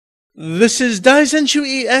This is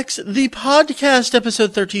Daizenshuu EX, the podcast,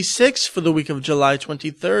 episode 36 for the week of July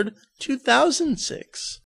 23rd,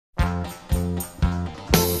 2006.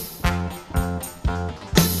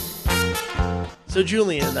 So,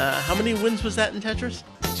 Julian, how many wins was that in Tetris?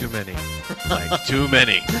 Too many. Like, too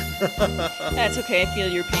many. That's okay, I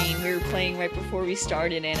feel your pain. We were playing right before we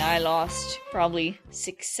started, and I lost probably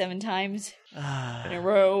 6-7 times in a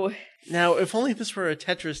row. Now, if only this were a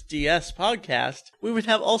Tetris DS podcast, we would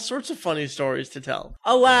have all sorts of funny stories to tell.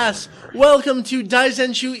 Alas, welcome to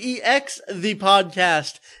Daizenshuu EX, the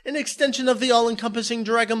podcast, an extension of the all-encompassing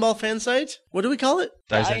Dragon Ball fan site. What do we call it?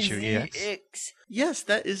 Daizenshuu EX. Yes,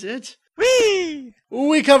 that is it. Whee!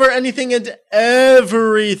 We cover anything and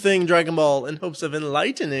everything Dragon Ball in hopes of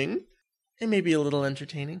enlightening and maybe a little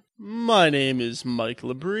entertaining. My name is Mike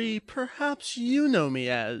Labrie. Perhaps you know me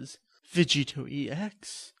as Vegito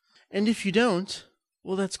EX. And if you don't,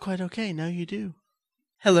 well, that's quite okay. Now you do.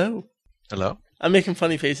 Hello. Hello? I'm making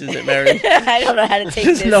funny faces at Mary. I don't know how to take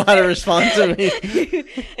this. Doesn't know how to respond to me.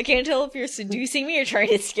 I can't tell if you're seducing me or trying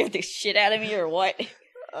to scare the shit out of me or what.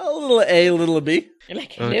 A little A, a little B. You're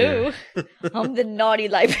like, hello, I'm the naughty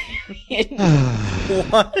librarian.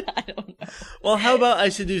 What? I don't know. Well, how about I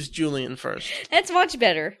seduce Julian first? That's much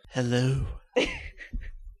better. Hello.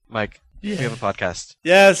 Mike, we have a podcast.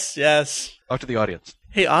 Yes. Talk to the audience.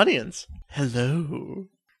 Hey, audience. Hello.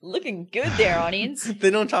 Looking good there, audience. They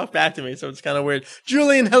don't talk back to me, so it's kind of weird.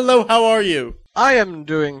 Julian, hello, how are you? I am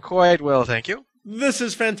doing quite well, thank you. This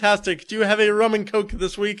is fantastic. Do you have a rum and coke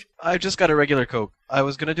this week? I just got a regular Coke. I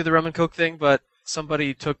was going to do the rum and Coke thing, but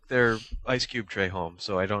somebody took their ice cube tray home,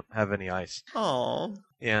 so I don't have any ice. Aw,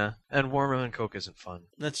 Yeah, and warm rum and Coke isn't fun.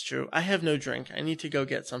 that's true. I have no drink. I need to go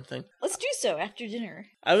get something. Let's do so after dinner.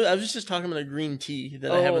 I was just talking about a green tea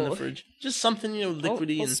that I have in the fridge. Just something,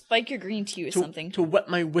 liquidy We'll and spike your green tea with something. to wet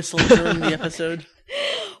my whistle during the episode.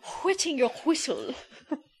 Wetting your whistle.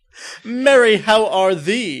 Mary, how are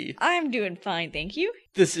thee? I'm doing fine, thank you.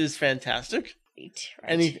 This is fantastic.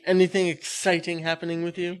 Right. Anything exciting happening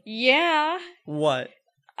with you? Yeah. What?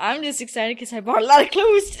 I'm just excited because I bought a lot of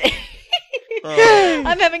clothes today. Oh.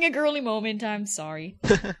 I'm having a girly moment. I'm sorry.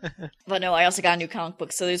 But no, I also got a new comic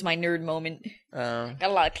book, so there's my nerd moment. Got a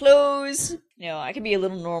lot of clothes. I can be a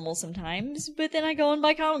little normal sometimes, but then I go and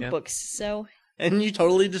buy comic books, so... And you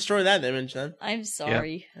totally destroy that image then. I'm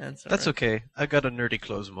sorry. Yeah, That's okay. I got a nerdy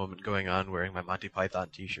clothes moment going on wearing my Monty Python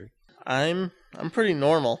t-shirt. I'm pretty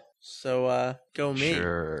normal, so go me.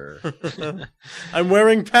 Sure. I'm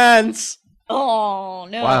wearing pants. Oh,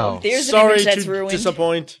 no. Wow. There's an Sorry image that's to ruined.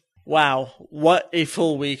 disappoint. Wow, what a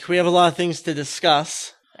full week. We have a lot of things to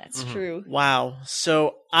discuss. That's true. Wow.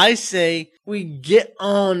 So I say we get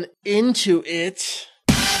on into it.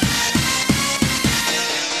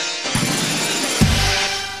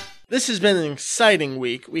 This has been an exciting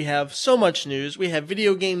week. We have so much news. We have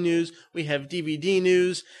video game news. We have DVD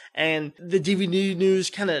news. And the DVD news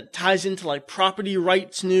kind of ties into like property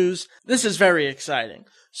rights news. This is very exciting.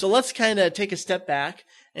 So let's kind of take a step back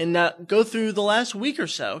and go through the last week or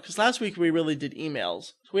so. Because last week we really did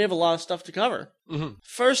emails. So we have a lot of stuff to cover. Mm-hmm.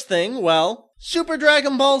 First thing, well, Super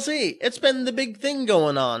Dragon Ball Z. It's been the big thing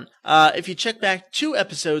going on. If you check back 2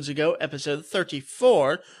 episodes ago, episode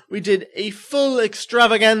 34, we did a full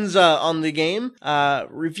extravaganza on the game,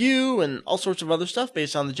 review and all sorts of other stuff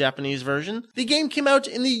based on the Japanese version. The game came out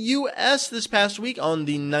in the US this past week on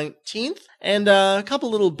the 19th, and a couple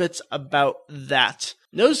little bits about that.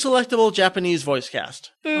 No selectable Japanese voice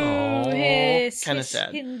cast. Boo. Hiss, Kinda hiss,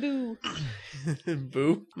 sad. hidden boo.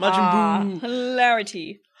 Boo. Majin Boo.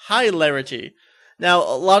 Hilarity. Hilarity. Now,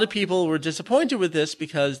 a lot of people were disappointed with this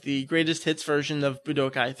because the greatest hits version of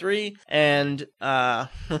Budokai 3 and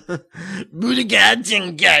Budokai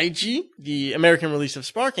Tenkaichi, the American release of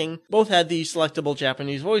Sparking, both had the selectable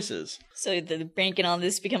Japanese voices. So they're banking on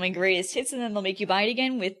this becoming greatest hits, and then they'll make you buy it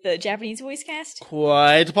again with the Japanese voice cast?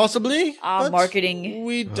 Quite possibly. but Marketing.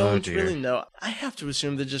 We don't dear. really know. I have to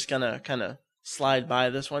assume they're just gonna kind of slide by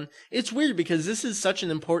this one. It's weird because this is such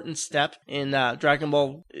an important step in Dragon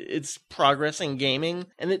Ball, its progress in gaming,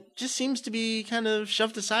 and it just seems to be kind of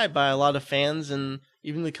shoved aside by a lot of fans and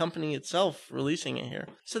even the company itself releasing it here.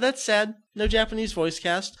 So that's sad. No Japanese voice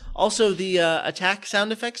cast. Also, the attack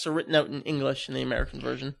sound effects are written out in English in the American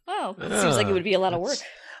version. Oh, it seems like it would be a lot of work.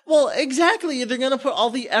 Well, exactly. They're going to put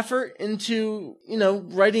all the effort into,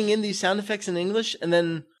 writing in these sound effects in English and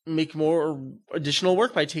then make more additional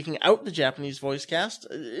work by taking out the Japanese voice cast.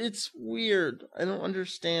 It's weird. I don't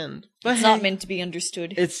understand. But it's not meant to be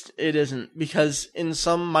understood. It isn't, because in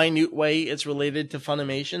some minute way it's related to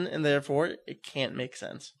Funimation, and therefore it can't make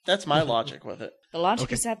sense. That's my logic with it. The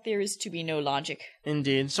logic is that there is to be no logic.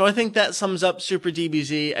 Indeed. So I think that sums up Super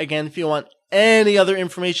DBZ. Again, if you want any other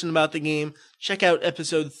information about the game, check out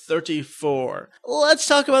episode 34. Let's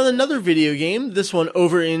talk about another video game, this one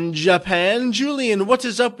over in Japan. Julian, what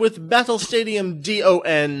is up with Battle Stadium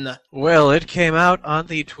DON? Well, it came out on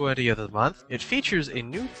the 20th of the month. It features a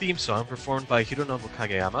new theme song performed by Hironobu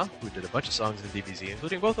Kageyama, who did a bunch of songs in DBZ,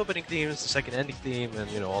 including both opening themes, the second ending theme,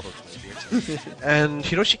 and, all those kind of themes. And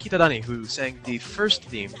Hiroshi Kitadani, who sang the first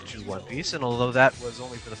theme to One Piece, and although that was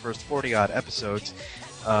only for the first 40-odd episodes,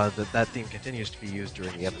 that theme continues to be used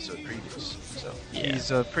during the episode previews. So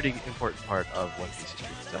he's a pretty important part of One Piece history.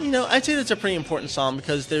 So. I'd say that's a pretty important song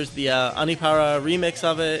because there's the Anipara remix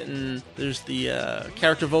of it, and there's the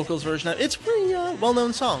character vocals version of it. It's a pretty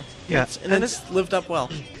well-known song. Yeah. It's lived up well.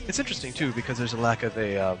 It's interesting, too, because there's a lack of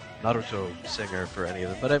a Naruto singer for any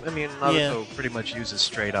of it. But, Naruto pretty much uses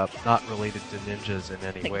straight-up, not related to ninjas in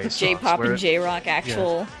any way. J-pop and J-rock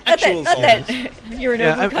actual... Yeah. Actual not that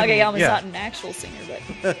Hironobu Kageyama's not an actual singer,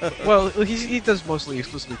 but... Well, he does mostly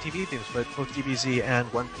exclusively TV themes, but both DBZ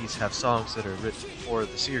and One Piece have songs that are written for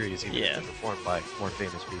the series, even if they're performed by more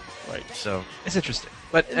famous people. Right. So, it's interesting.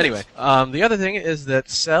 But anyway, the other thing is that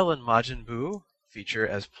Cell and Majin Buu feature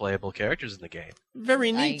as playable characters in the game.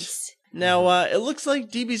 Very neat. Nice. Now, it looks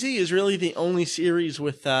like DBZ is really the only series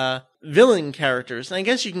with villain characters. And I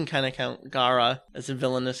guess you can kind of count Gaara as a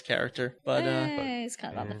villainous character. But he's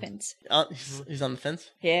kind of on the fence. He's on the fence?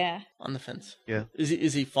 Yeah. On the fence. Yeah.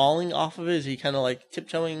 Is he falling off of it? Is he kind of like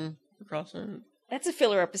tiptoeing across it? That's a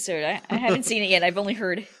filler episode. I haven't seen it yet. I've only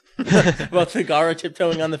heard. About the Gaara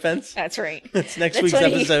tiptoeing on the fence? That's right. That's next week's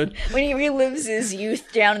episode. When he relives his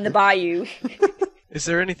youth down in the bayou. Is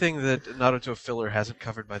there anything that Naruto filler hasn't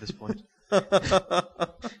covered by this point?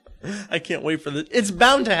 I can't wait for this. It's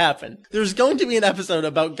bound to happen. There's going to be an episode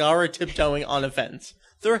about Gaara tiptoeing on a fence.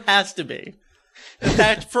 There has to be. In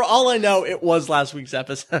fact, for all I know, it was last week's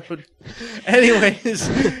episode. Anyways,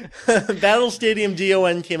 Battle Stadium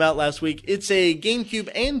DON came out last week. It's a GameCube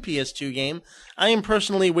and PS2 game. I am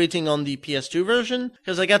personally waiting on the PS2 version,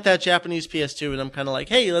 because I got that Japanese PS2, and I'm kind of like,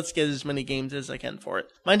 hey, let's get as many games as I can for it.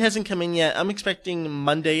 Mine hasn't come in yet. I'm expecting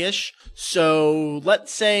Monday-ish, so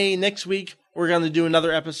let's say next week we're going to do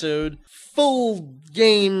another episode, full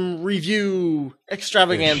game review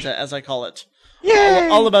extravaganza, as I call it. Yay!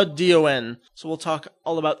 All about DON. So we'll talk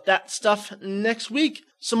all about that stuff next week.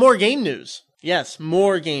 Some more game news. Yes,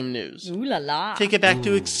 more game news. Ooh la la. Take it back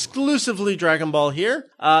to exclusively Dragon Ball here.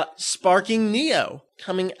 Sparking Neo,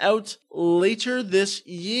 coming out later this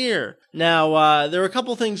year. Now, there were a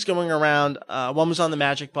couple things going around. One was on the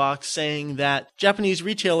Magic Box saying that Japanese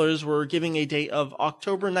retailers were giving a date of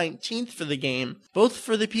October 19th for the game, both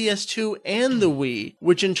for the PS2 and the Wii,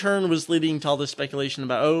 which in turn was leading to all this speculation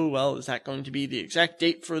about, oh, well, is that going to be the exact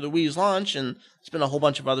date for the Wii's launch? And there's been a whole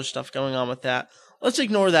bunch of other stuff going on with that. Let's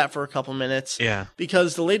ignore that for a couple minutes. Yeah.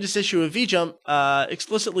 Because the latest issue of V-Jump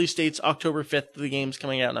explicitly states October 5th the game's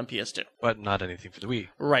coming out on PS2. But not anything for the Wii.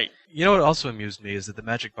 Right. You know what also amused me is that the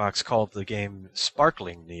Magic Box called the game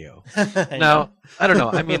Sparkling Neo. I don't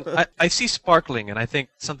know. I mean, I see sparkling and I think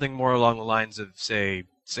something more along the lines of, say,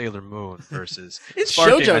 Sailor Moon versus it's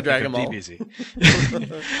Sparking, Shoujo Dragon Ball.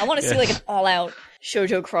 I want to see like an all-out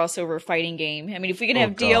Shoujo crossover fighting game. I mean, if we can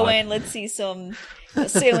have DON, let's see some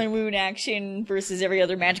Sailor Moon action versus every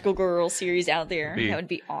other magical girl series out there. That would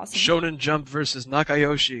be awesome. Shonen Jump versus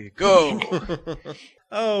Nakayoshi. Go!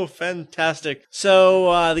 Oh, fantastic.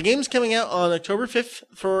 So, the game's coming out on October 5th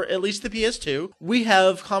for at least the PS2. We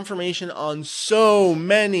have confirmation on so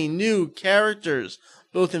many new characters,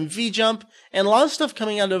 both in V-Jump and a lot of stuff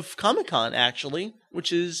coming out of Comic-Con, actually,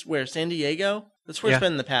 which is where? San Diego? That's where it's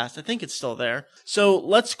been in the past. I think it's still there. So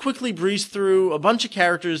let's quickly breeze through a bunch of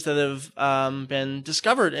characters that have been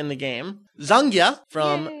discovered in the game. Zangia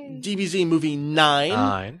from DBZ Movie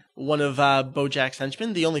 9. One of Bojack's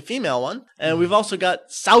henchmen, the only female one. And we've also got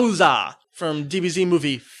Sauza from DBZ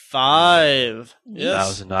Movie 5. Yes.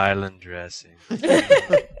 Thousand Island dressing.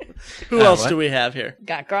 Who else do we have here?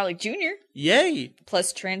 Got Garlic Jr. Yay!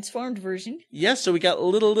 Plus transformed version. Yes, so we got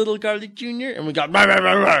Little Garlic Jr. and we got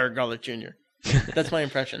Garlic Jr. That's my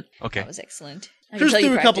impression. Okay. That was excellent. I can Here's tell you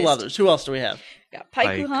through a couple practiced. others. Who else do we have? Got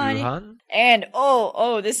Paikuhan. Paikuhan? And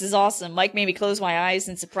this is awesome. Mike made me close my eyes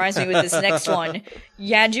and surprised me with this next one.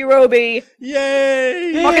 Yajirobe.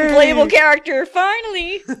 Yay! Fucking playable character,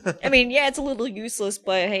 finally! I mean, yeah, it's a little useless,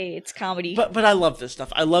 but hey, it's comedy. But I love this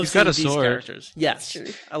stuff. I love He's seeing got a these sword. characters. Yes.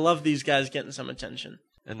 That's true. I love these guys getting some attention.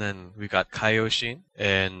 And then we've got Kaioshin,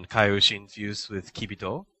 and Kaioshin fused with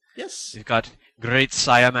Kibito. Yes. We've got Great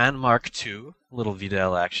Saiyaman Mark II, little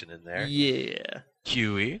Videl action in there. Yeah.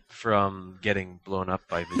 Kiwi from getting blown up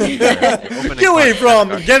by Vegeta. Get away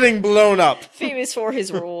from getting blown up. Famous for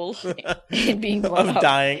his role in being blown Of up.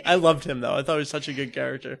 dying. I loved him, though. I thought he was such a good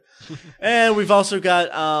character. And we've also got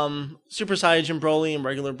Super Saiyan Broly and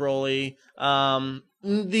regular Broly.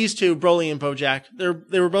 These two, Broly and Bojack,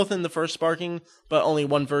 they were both in the first Sparking, but only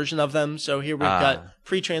one version of them. So here we've got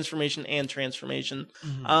pre-transformation and transformation.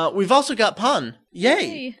 We've also got Pun.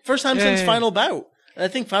 Yay! First time since Final Bout. And I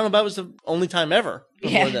think Final Bout was the only time ever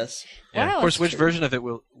before this. Yeah. Wow, Of course, that's which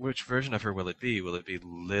version of her will it be? Will it be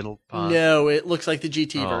Little Pun? No, it looks like the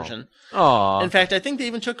GT version. Aww. In fact, I think they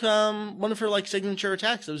even took one of her signature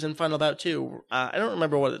attacks that was in Final Bout 2. I don't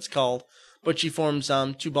remember what it's called, but she forms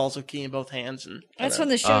two balls of ki in both hands. And That's from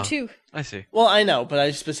the show, too. I see. Well, I know, but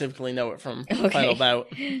I specifically know it from Final Bout.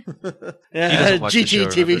 doesn't watch the GT show,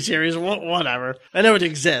 TV remember? series, whatever. I know it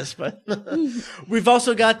exists, but we've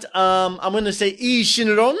also got I'm going to say Ii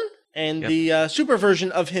Shinron. And the super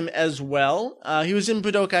version of him as well. He was in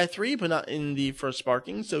Budokai 3, but not in the first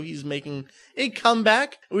Sparking, so he's making a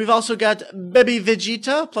comeback. We've also got Baby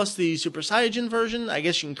Vegeta, plus the Super Saiyajin version. I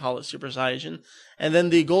guess you can call it Super Saiyajin. And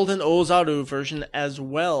then the Golden Ozaru version as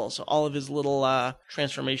well. So all of his little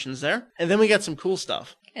transformations there. And then we got some cool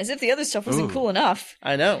stuff. As if the other stuff wasn't cool enough.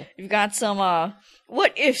 I know. We've got some,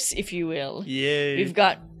 what ifs, if you will. Yay. We've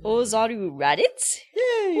got Ozaru Raditz.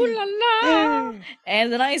 Yay. Ooh la la. Yay.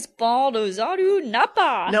 And the nice bald Ozaru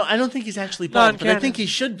Nappa. No, I don't think he's actually bald, but I think he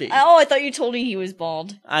should be. Oh, I thought you told me he was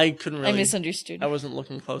bald. I couldn't really. I misunderstood. I wasn't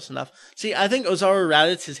looking close enough. See, I think Ozaru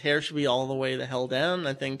Raditz, his hair should be all the way the hell down.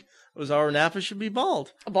 I think Ozaru Nappa should be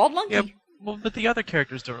bald. A bald monkey? Yep. Well, but the other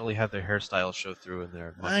characters don't really have their hairstyles show through in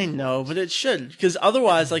their... I know, but it should. Because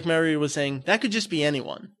otherwise, like Mary was saying, that could just be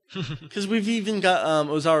anyone. Because we've even got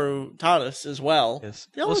Ozaru Tadas as well. Yes.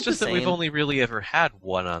 They all Well, it's look just the that we've same. only really ever had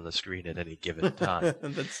one on the screen at any given time.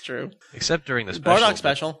 That's true. Except during the special. Bardock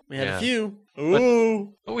special. We had yeah. a few.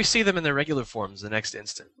 Ooh. But we see them in their regular forms the next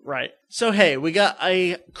instant. Right. So, hey, we got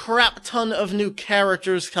a crap ton of new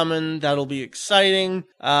characters coming. That'll be exciting.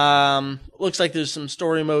 Looks like there's some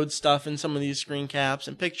story mode stuff in some of these screen caps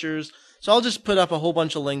and pictures. So I'll just put up a whole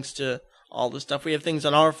bunch of links to all this stuff. We have things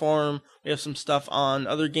on our forum. We have some stuff on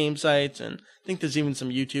other game sites. And I think there's even some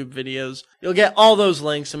YouTube videos. You'll get all those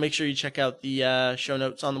links. So make sure you check out the show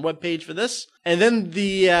notes on the webpage for this. And then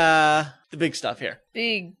the big stuff here.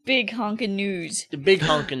 Big honkin' news. The big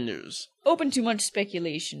honkin' news. Open to much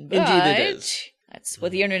speculation, but Indeed it is. That's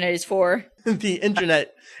what the internet is for. The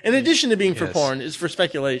internet, in addition to being for Yes. porn, is for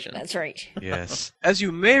speculation. That's right. Yes. As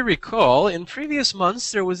you may recall, in previous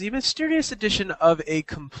months there was a mysterious edition of a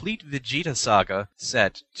complete Vegeta saga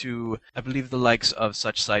set to, I believe, the likes of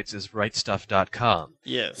such sites as RightStuff.com.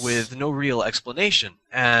 Yes. With no real explanation.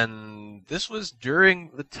 And this was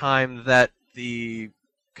during the time that the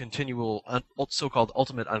continual so-called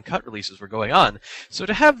Ultimate Uncut releases were going on. So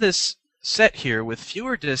to have this set here with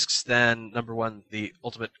fewer discs than, number one, the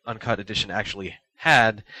Ultimate Uncut edition actually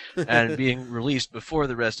had, and being released before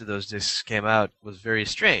the rest of those discs came out was very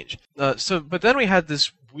strange. But then we had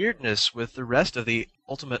this weirdness with the rest of the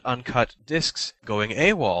Ultimate Uncut discs going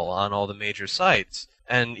AWOL on all the major sites.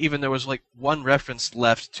 And even there was one reference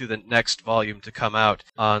left to the next volume to come out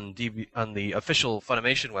on the official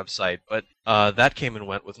Funimation website, but that came and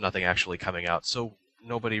went with nothing actually coming out. So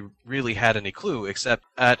nobody really had any clue, except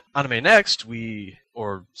at Anime Next,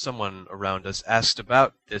 or someone around us asked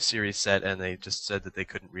about this series set, and they just said that they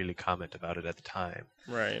couldn't really comment about it at the time.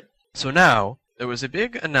 Right. So now, there was a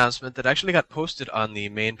big announcement that actually got posted on the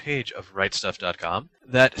main page of RightStuff.com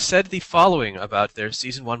that said the following about their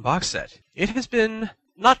Season 1 box set. It has been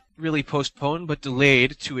not really postponed, but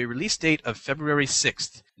delayed to a release date of February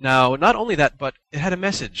 6th. Now, not only that, but it had a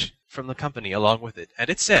message from the company along with it, and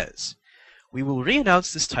it says, "We will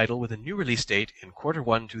re-announce this title with a new release date in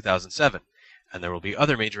Q1 2007, and there will be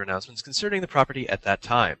other major announcements concerning the property at that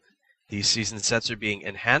time. These season sets are being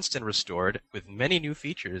enhanced and restored, with many new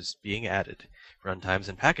features being added. Runtimes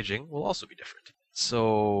and packaging will also be different."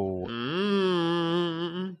 So,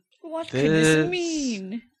 What could this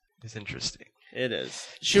mean? It's interesting. It is.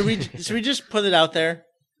 Should we just put it out there?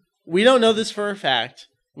 We don't know this for a fact.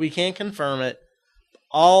 We can't confirm it.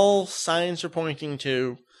 all signs are pointing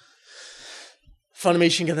to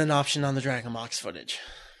Funimation getting an option on the Dragon Box footage.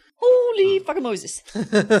 Holy fucking Moses.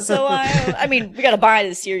 So, I mean, we gotta buy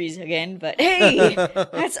the series again, but hey,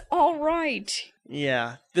 that's alright.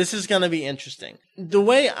 Yeah, this is gonna be interesting. The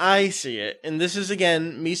way I see it, and this is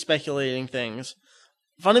again me speculating things,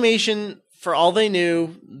 Funimation, for all they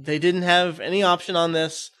knew, they didn't have any option on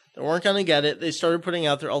this. They weren't gonna get it. They started putting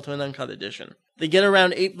out their Ultimate Uncut Edition. They get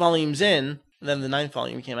around 8 volumes in, and then the 9th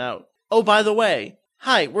volume came out. Oh, by the way,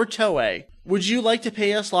 hi, we're Toei. Would you like to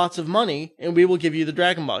pay us lots of money, and we will give you the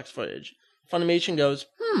Dragon Box footage? Funimation goes,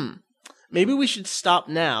 maybe we should stop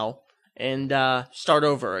now and start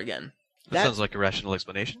over again. That sounds like a rational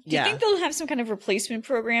explanation. Do you think they'll have some kind of replacement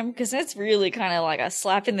program? Because that's really kind of like a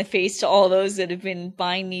slap in the face to all those that have been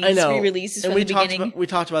buying these re-releases from the beginning. We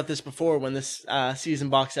talked about this before when this season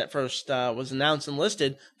box set first was announced and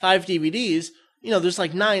listed. 5 DVDs. There's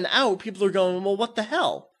like 9 out. People are going, well, what the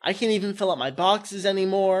hell? I can't even fill up my boxes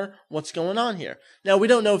anymore. What's going on here? Now, we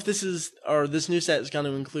don't know if this new set is going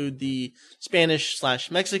to include the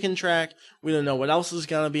Spanish/Mexican track. We don't know what else is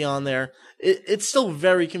going to be on there. It's still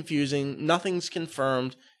very confusing. Nothing's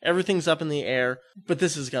confirmed. Everything's up in the air. But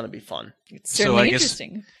this is going to be fun. It's certainly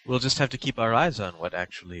interesting. We'll just have to keep our eyes on what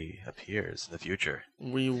actually appears in the future.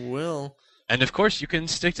 We will. And of course, you can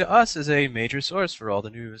stick to us as a major source for all the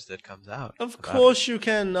news that comes out. Of course you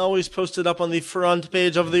can. Always post it up on the front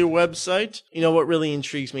page of the website. What really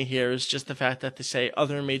intrigues me here is just the fact that they say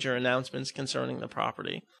other major announcements concerning the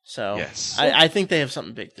property. So yes. I think they have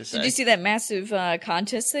something big to say. Did you see that massive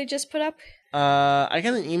contest they just put up? I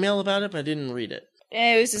got an email about it, but I didn't read it.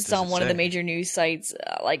 It was just on one of the major news sites,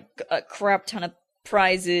 like a crap ton of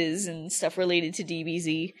prizes and stuff related to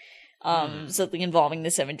DBZ. Something involving the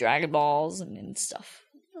 7 Dragon Balls and stuff.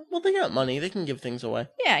 Well, they got money. They can give things away.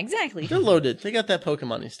 Yeah, exactly. They're loaded. They got that Pokemon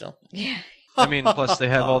money still. Yeah. I mean, plus they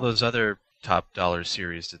have all those other top dollar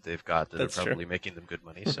series that they've got that are probably making them good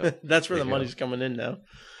money. So that's where the money's coming in now.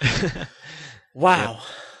 Wow. Yep.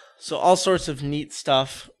 So all sorts of neat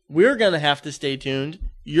stuff. We're going to have to stay tuned.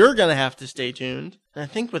 You're going to have to stay tuned. And I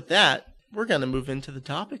think with that, we're going to move into the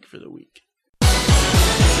topic for the week.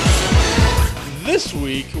 This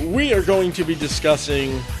week, we are going to be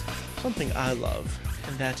discussing something I love,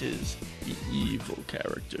 and that is the evil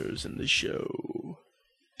characters in the show.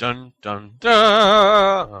 Dun, dun, dun!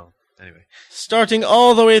 Oh, anyway. Starting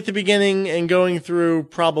all the way at the beginning and going through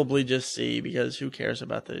probably just C, because who cares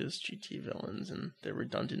about those GT villains and their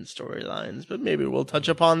redundant storylines, but maybe we'll touch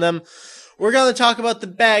upon them. We're going to talk about the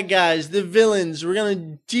bad guys, the villains. We're going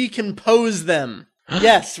to decompose them.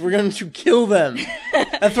 Yes, we're going to kill them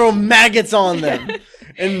and throw maggots on them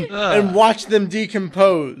and watch them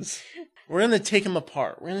decompose. We're going to take them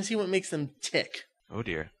apart. We're going to see what makes them tick. Oh,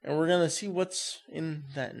 dear. And we're going to see what's in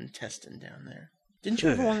that intestine down there. Didn't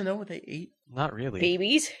you ever want to know what they ate? Not really.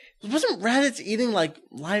 Babies? Wasn't Raditz eating, like,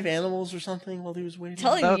 live animals or something while he was waiting?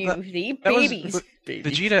 They eat babies.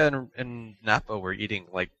 Vegeta and Nappa were eating,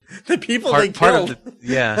 like... the people they killed.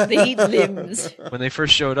 They eat limbs. When they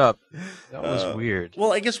first showed up. That was weird.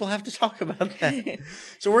 Well, I guess we'll have to talk about that.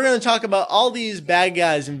 So we're going to talk about all these bad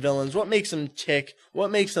guys and villains. What makes them tick?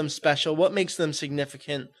 What makes them special? What makes them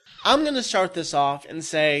significant? I'm going to start this off and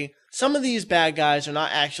say some of these bad guys are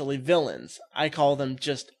not actually villains. I call them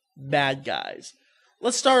just bad guys.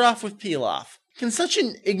 Let's start off with Pilaf. Can such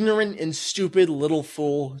an ignorant and stupid little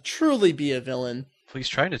fool truly be a villain? Well, he's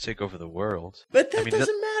trying to take over the world. But that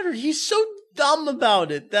doesn't matter. He's so dumb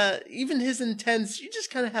about it that even his intents, you just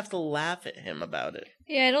kind of have to laugh at him about it.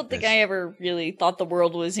 Yeah, I don't think I ever really thought the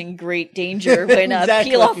world was in great danger when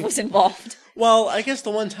exactly. Pilaf was involved. Well, I guess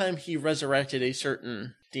the one time he resurrected a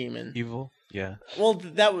certain demon. Evil? Yeah. Well,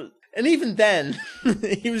 that was... And even then,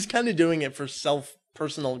 he was kind of doing it for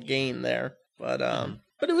personal gain there. But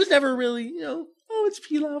it was never really, it's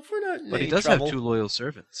Pilaf, we're not in But any he does trouble. have 2 loyal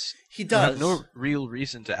servants. He does. Who have no real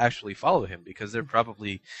reason to actually follow him because they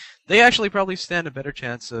actually probably stand a better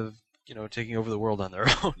chance of, taking over the world on their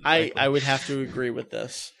own. I would have to agree with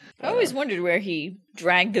this. I always wondered where he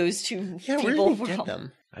dragged those 2 people where did he from. get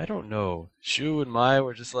them? I don't know. Shu and Mai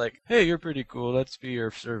were just like, hey, you're pretty cool, let's be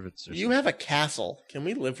your servants. You have a castle. Can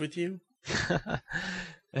we live with you?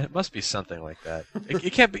 It must be something like that.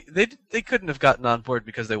 It can't be. They couldn't have gotten on board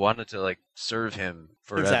because they wanted to serve him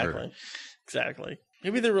forever. Exactly.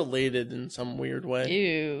 Maybe they're related in some weird way.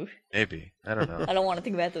 Ew. Maybe. I don't know. I don't want to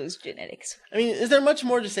think about those genetics. I mean, is there much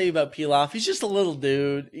more to say about Pilaf? He's just a little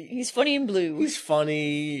dude. He's funny and blue. He's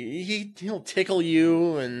funny. He'll tickle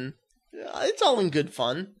you, and it's all in good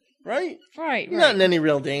fun, right? Right. Not in any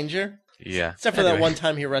real danger. Yeah. Except for that one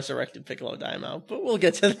time he resurrected Piccolo Daimao, but we'll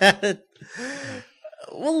get to that.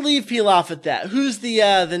 we'll leave Pilaf at that. Who's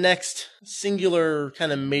the next singular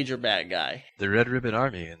kind of major bad guy? The Red Ribbon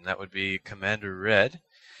Army, and that would be Commander Red.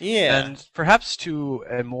 Yeah. And perhaps to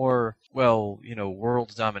a more,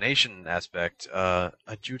 world domination aspect,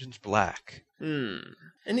 Adjutant Black. And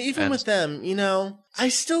even with them, I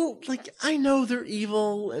still, I know they're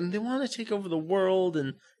evil and they want to take over the world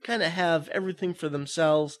and kind of have everything for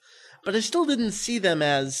themselves, but I still didn't see them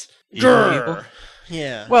as evil.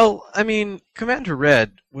 Yeah. Well, Commander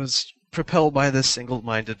Red was propelled by this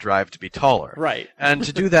single-minded drive to be taller. Right. And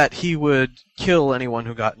to do that, he would kill anyone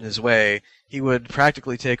who got in his way. He would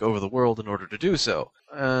practically take over the world in order to do so.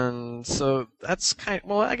 And so that's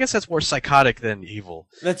I guess that's more psychotic than evil.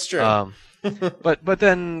 That's true. But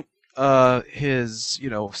then his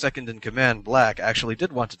second in command, Black, actually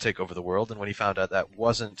did want to take over the world, and when he found out that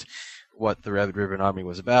wasn't what the Red Ribbon Army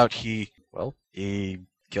was about, he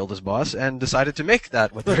killed his boss and decided to make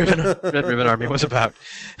that what the Red Ribbon Army was about.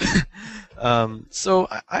 So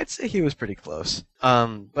I'd say he was pretty close.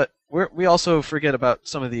 But we also forget about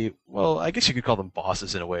some of the, I guess you could call them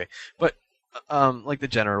bosses in a way, but like the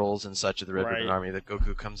generals and such of the Red Ribbon Army that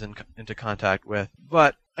Goku comes into contact with.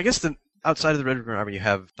 But I guess outside of the Red Ribbon Army, you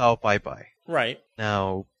have Tao Pai Pai. Right.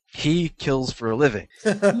 Now, he kills for a living.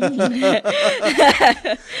 Now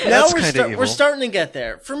we're starting to get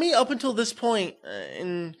there. For me, up until this point,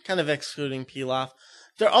 in kind of excluding Pilaf,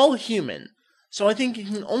 they're all human. So I think you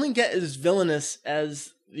can only get as villainous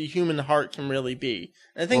as the human heart can really be.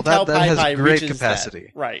 And I think Tao Pai Pai great reaches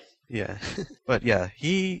capacity. That. Right. Yeah. But yeah,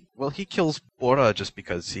 he kills Bora just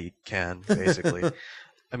because he can, basically.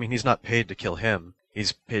 He's not paid to kill him.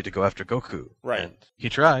 He's paid to go after Goku. Right. And he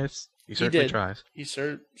tries. He certainly tries. He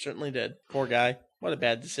certainly did. Poor guy. What a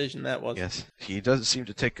bad decision that was. Yes. He does seem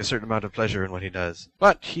to take a certain amount of pleasure in what he does.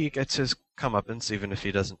 But he gets his comeuppance even if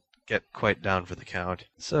he doesn't get quite down for the count.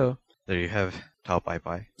 So, there you have Tao Pai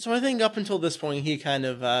Pai. So I think up until this point he kind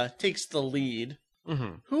of takes the lead.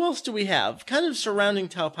 Mm-hmm. Who else do we have? Kind of surrounding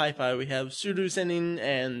Tao Pai Pai, we have Suru Zenin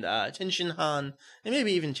and Tenshin Han, and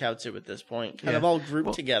maybe even Chaozu at this point, kind of all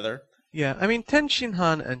grouped together. Yeah, Tenshin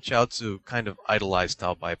Han and Chaozu kind of idolize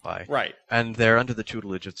Tao Pai Pai. Right. And they're under the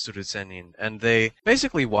tutelage of Suru Zenin, and they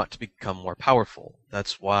basically want to become more powerful.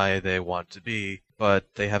 That's why they want to be,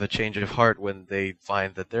 but they have a change of heart when they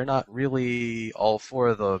find that they're not really all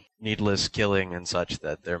for the needless killing and such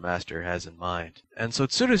that their master has in mind. And so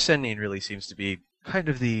Suru Zenin really seems to be kind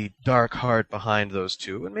of the dark heart behind those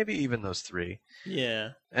two, and maybe even those three. Yeah.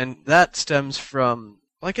 And that stems from,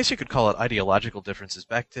 I guess you could call it ideological differences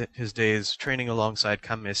back to his days training alongside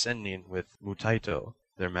Kame Sennin with Mutaito,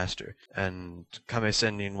 their master. And Kame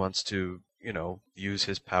Sennin wants to, use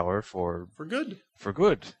his power for good. For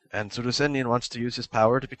good. And Suru Sennin wants to use his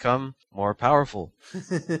power to become more powerful.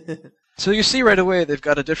 So you see right away they've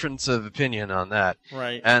got a difference of opinion on that.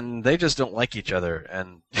 Right. And they just don't like each other.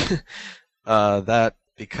 And that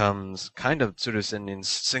becomes kind of Suru Sennin's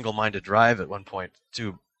single-minded drive at one point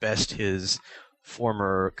to best his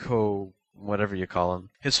former whatever you call him,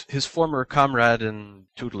 his former comrade in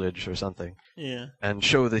tutelage or something. Yeah. And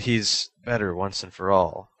show that he's better once and for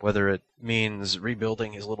all, whether it means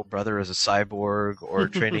rebuilding his little brother as a cyborg or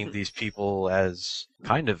training these people as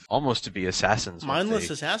kind of almost to be assassins. Mindless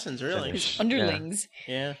assassins, really. Underlings.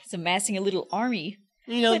 Yeah. He's amassing a little army.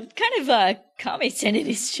 But kind of Kame Sennin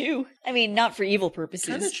is too. Not for evil purposes.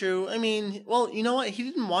 Kind of true. You know what? He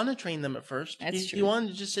didn't want to train them at first. That's true. He wanted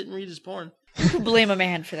to just sit and read his porn. Who could blame a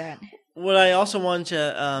man for that? What I also wanted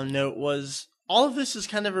to note was all of this is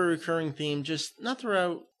kind of a recurring theme, just not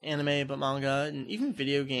throughout anime, but manga and even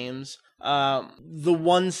video games. The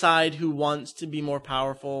one side who wants to be more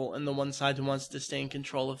powerful and the one side who wants to stay in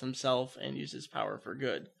control of himself and use his power for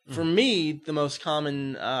good. Mm-hmm. For me, the most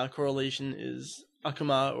common correlation is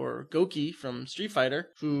Akuma or Goki from Street Fighter,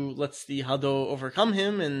 who lets the Hado overcome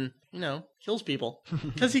him and, kills people.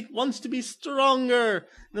 Because he wants to be stronger.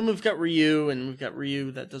 Then we've got Ryu, and we've got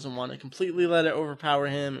Ryu that doesn't want to completely let it overpower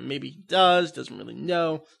him, and maybe he doesn't really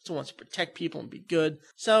know, still wants to protect people and be good.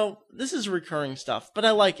 So, this is recurring stuff, but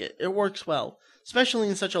I like it. It works well, especially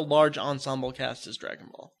in such a large ensemble cast as Dragon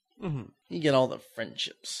Ball. Mm-hmm. You get all the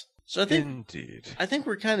friendships. So I think, Indeed. I think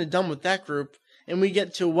we're kind of done with that group, and we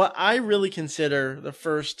get to what I really consider the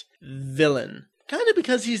first villain. Kind of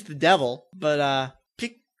because he's the devil, but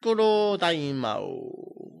Piccolo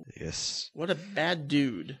Daimao. Yes. What a bad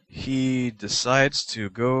dude. He decides to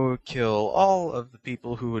go kill all of the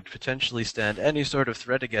people who would potentially stand any sort of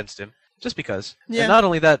threat against him. just because. Yeah. And not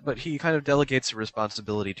only that, but he kind of delegates the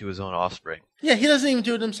responsibility to his own offspring. Yeah, he doesn't even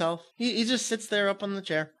do it himself. He just sits there up on the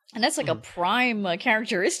chair. And that's like a prime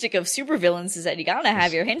characteristic of supervillains is that you gotta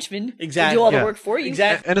have your henchmen Exactly. do all the Yeah. work for you.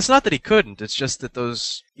 Exactly. And it's not that he couldn't, it's just that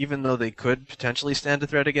those, even though they could potentially stand a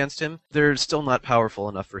threat against him, they're still not powerful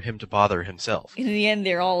enough for him to bother himself. In the end,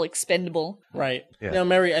 they're all expendable. Right. Yeah. Now,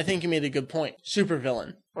 Mary, I think you made a good point.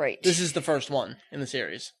 Supervillain. Right. This is the first one in the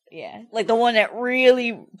series. Yeah. Like the one that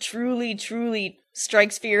really, truly, truly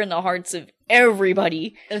strikes fear in the hearts of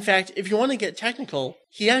everybody. In fact, if you want to get technical,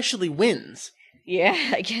 he actually wins. Yeah,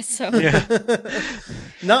 I guess so. Yeah.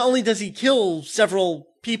 Not only does he kill several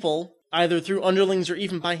people, either through underlings or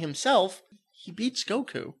even by himself, he beats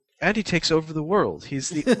Goku. And he takes over the world. He's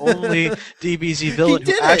the only DBZ villain who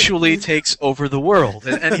did it! actually takes over the world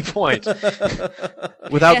at any point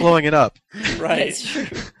without blowing it up. Right. That's true.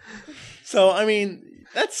 So, I mean,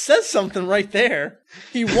 that says something right there.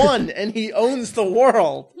 He won, and he owns the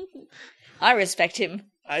world. I respect him.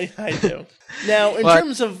 I do. Now, in But-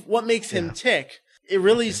 terms of what makes him tick, it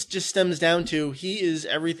really just stems down to he is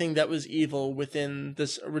everything that was evil within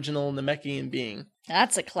this original Namekian being.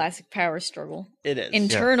 That's a classic power struggle. It is.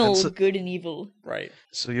 Internal and so- good and evil. Right.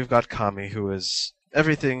 So you've got Kami, who is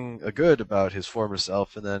everything good about his former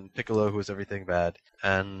self, and then Piccolo, who is everything bad.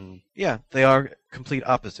 And yeah, they are complete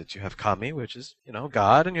opposites. You have Kami, which is,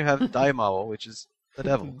 God, and you have Daimao, which is the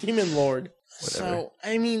devil. Demon Lord. Whatever. So,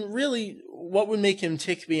 I mean, really, what would make him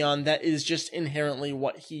tick beyond that is just inherently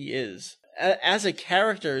what he is. As a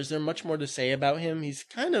character, is there much more to say about him? He's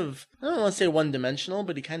kind of, I don't want to say one-dimensional,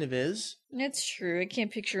 but he kind of is. That's true. I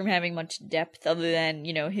can't picture him having much depth other than,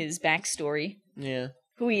 his backstory. Yeah.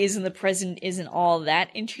 Who he is in the present isn't all that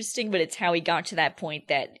interesting, but it's how he got to that point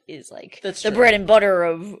that is like That's the true. bread and butter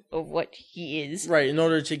of what he is. Right, in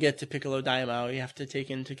order to get to Piccolo Daimao, you have to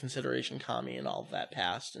take into consideration Kami and all of that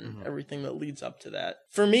past and everything that leads up to that.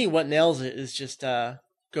 For me, what nails it is just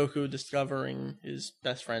Goku discovering his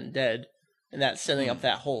best friend dead, and that setting up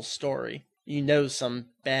that whole story. You know some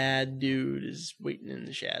bad dude is waiting in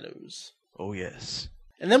the shadows. Oh, yes.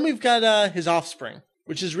 And then we've got his offspring,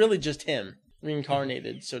 which is really just him,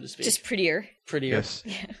 reincarnated, so to speak. Just prettier. prettier. Yes.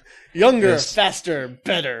 Younger, Yes. faster,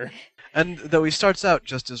 better. And though he starts out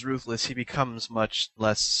just as ruthless, he becomes much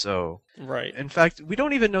less so. Right. In fact, we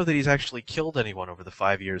don't even know that he's actually killed anyone over the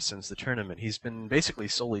 5 years since the tournament. He's been basically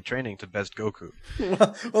solely training to best Goku.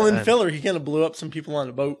 Well, in filler, he kind of blew up some people on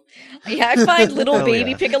a boat. Yeah, I find little Hell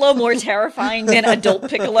baby yeah. Piccolo more terrifying than adult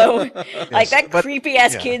Piccolo. Like that but- creepy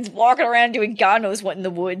ass yeah. kid's walking around doing God knows what in the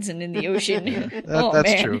woods and in the ocean. That's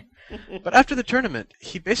man. true. But after the tournament,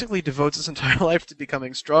 he basically devotes his entire life to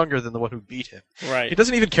becoming stronger than the one who beat him. Right. He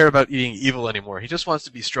doesn't even care about being evil anymore. He just wants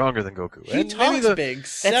to be stronger than Goku. He And talks maybe the- big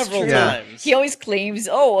several true. Yeah. times. He always claims,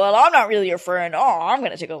 "Oh, well, I'm not really your friend. Oh, I'm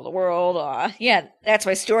gonna take over the world. Yeah, that's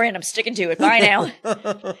my story, and I'm sticking to it. Bye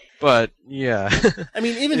now." But, yeah. I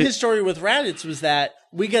mean, even his story with Raditz was that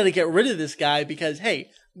we got to get rid of this guy because, hey,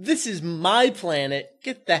 this is my planet.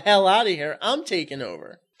 Get the hell out of here. I'm taking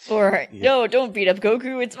over. Or, no, don't beat up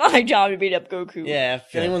Goku. It's my job to beat up Goku. Yeah, if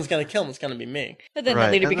Yeah. anyone's going to kill him, it's going to be me. But then Right,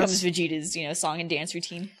 that later and becomes Vegeta's, song and dance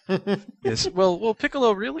routine. Yes. Well,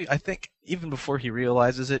 Piccolo really, I think, even before he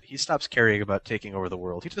realizes it, he stops caring about taking over the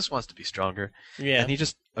world. He just wants to be stronger. Yeah. And he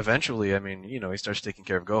just, eventually, he starts taking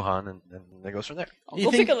care of Gohan, and it goes from there. You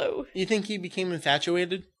Uncle think- Piccolo. You think he became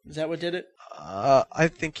infatuated? Is that what did it? I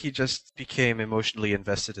think he just became emotionally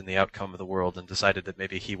invested in the outcome of the world and decided that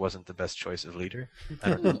maybe he wasn't the best choice of leader. I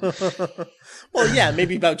don't know. Well, yeah,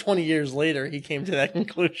 maybe about 20 years later he came to that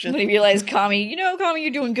conclusion. When he realized, Kami, Kami,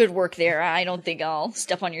 you're doing good work there. I don't think I'll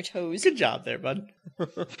step on your toes. Good job there, bud.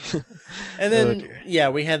 And then, dear. yeah,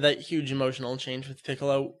 we had that huge emotional change with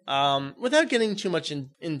Piccolo. Without getting too much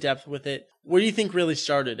in depth with it, what do you think really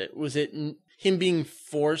started it? Was it him being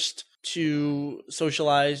forced to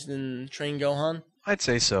socialize and train Gohan? I'd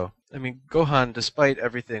say so. I mean, Gohan, despite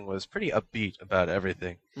everything, was pretty upbeat about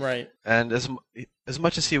everything. Right. And as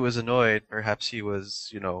much as he was annoyed, perhaps he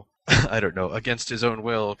was, I don't know, against his own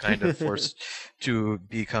will, kind of forced to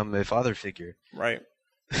become a father figure. Right.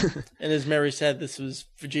 And as Mary said, this was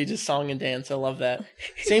Vegeta's song and dance. I love that.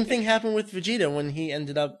 Same thing happened with Vegeta when he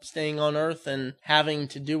ended up staying on Earth and having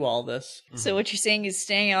to do all this. So what you're saying is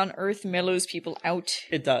staying on Earth mellows people out.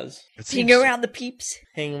 It does. It You can seems go around the peeps,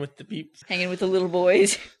 Hanging with the peeps. hanging with the little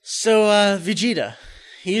boys. So, Vegeta.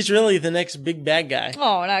 He's really the next big bad guy.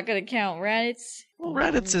 Oh, we're not gonna count Raditz. Well,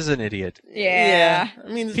 Raditz is an idiot. Yeah, I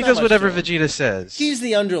mean, there's He not does much whatever to him. Vegeta says. He's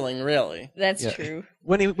the underling, really. that's Yeah. true.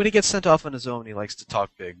 When he gets sent off on his own, he likes to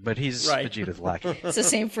talk big, but he's Right. Vegeta's lackey. It's the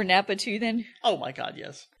same for Nappa too. Then Oh my god,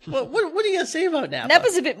 yes. What are you gonna say about Nappa?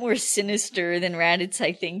 Nappa's a bit more sinister than Raditz,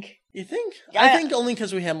 I think. You think? I think only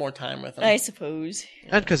because we have more time with him. I suppose.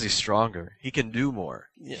 And because he's stronger. He can do more.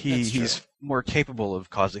 Yeah, He's more capable of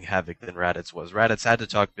causing havoc than Raditz was. Raditz had to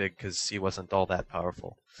talk big because he wasn't all that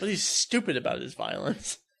powerful. But he's stupid about his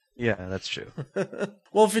violence. Yeah, that's true.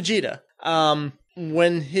 Well, Vegeta,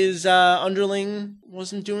 when his underling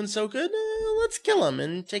wasn't doing so good, let's kill him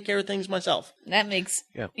and take care of things myself. That makes,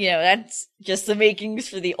 that's just the makings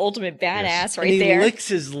for the ultimate badass right and he there. He licks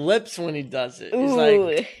his lips when he does it.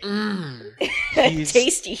 Ooh. He's like,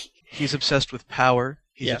 Tasty. He's obsessed with power.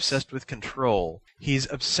 He's obsessed with control.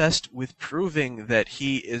 He's obsessed with proving that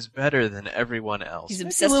he is better than everyone else. He's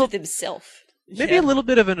obsessed with himself. Maybe a little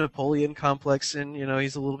bit of a Napoleon complex, and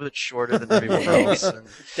he's a little bit shorter than everyone else. And,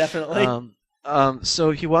 definitely.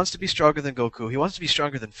 So he wants to be stronger than Goku. He wants to be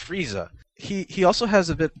stronger than Frieza. He also has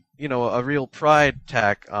a bit, a real pride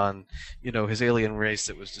tack on, his alien race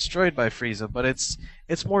that was destroyed by Frieza. But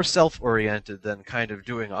it's more self-oriented than kind of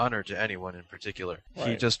doing honor to anyone in particular.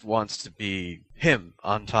 Right. He just wants to be him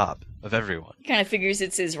on top of everyone. He kind of figures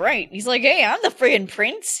it's his right. He's like, hey, I'm the friggin'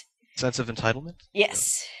 prince. Sense of entitlement?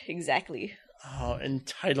 Yes, exactly. Oh,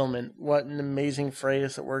 entitlement. What an amazing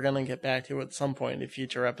phrase that we're going to get back to at some point in a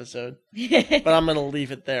future episode. But I'm going to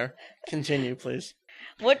leave it there. Continue, please.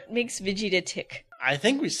 What makes Vegeta tick? I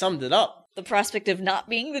think we summed it up. The prospect of not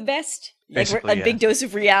being the best? Basically, a big dose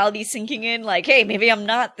of reality sinking in, like, hey, maybe I'm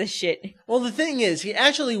not the shit. Well, the thing is, he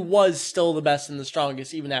actually was still the best and the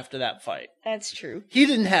strongest even after that fight. That's true. He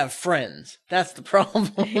didn't have friends. That's the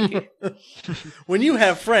problem. When you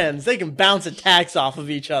have friends, they can bounce attacks off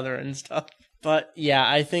of each other and stuff. But yeah,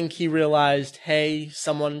 I think he realized, hey,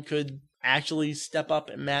 someone could actually step up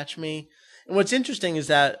and match me. And what's interesting is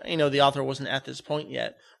that, the author wasn't at this point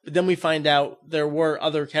yet. But then we find out there were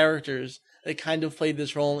other characters that kind of played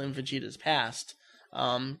this role in Vegeta's past.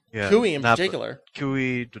 Kui in particular.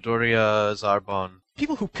 Kui, Dodoria, Zarbon.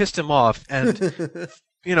 People who pissed him off and,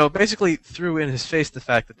 basically threw in his face the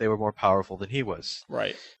fact that they were more powerful than he was.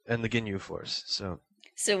 Right. And the Ginyu Force, So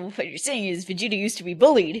what you're saying is Vegeta used to be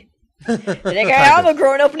bullied. I'm a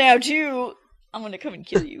grown up now too. I'm gonna come and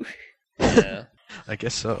kill you. Yeah. I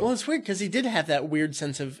guess so. Well, it's weird because he did have that weird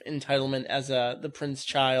sense of entitlement as the prince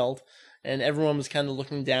child, and everyone was kind of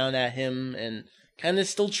looking down at him and kind of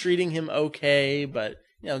still treating him okay, but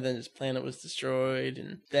then his planet was destroyed,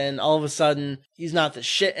 and then all of a sudden he's not the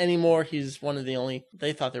shit anymore. He's one of the only.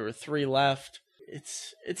 They thought there were 3 left.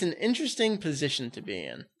 It's an interesting position to be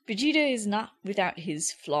in. Vegeta is not without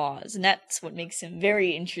his flaws, and that's what makes him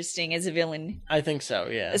very interesting as a villain. I think so,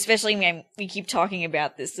 yeah. Especially when we keep talking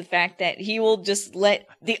about this, the fact that he will just let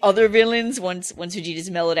the other villains, once Vegeta's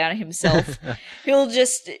mellowed out himself, he'll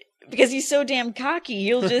just, because he's so damn cocky,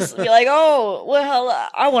 he'll just be like, oh, well,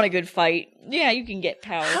 I want a good fight. Yeah, you can get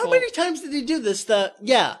powerful. How many times did he do this?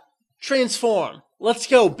 Transform. Let's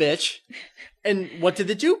go, bitch. And what did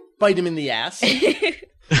it do? Bite him in the ass.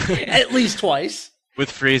 At least twice. With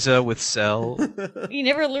Frieza, with Cell. He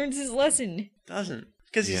never learns his lesson. Doesn't.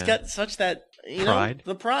 Because he's got such that, pride.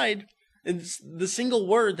 The pride. It's the single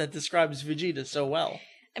word that describes Vegeta so well.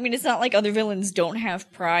 I mean, it's not like other villains don't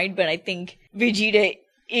have pride, but I think Vegeta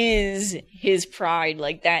is his pride.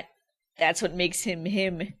 Like, that's what makes him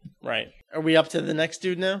him. Right. Are we up to the next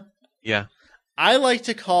dude now? Yeah. I like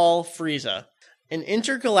to call Frieza an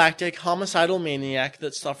intergalactic homicidal maniac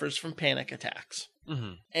that suffers from panic attacks.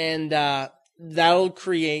 Mm-hmm. And that'll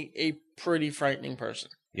create a pretty frightening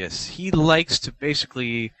person. Yes, he likes to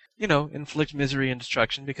basically, inflict misery and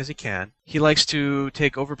destruction because he can. He likes to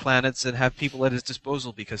take over planets and have people at his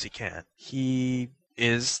disposal because he can. He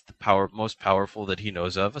is the most powerful that he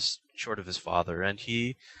knows of, short of his father, and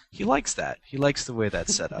he likes that. He likes the way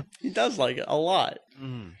that's set up. He does like it a lot.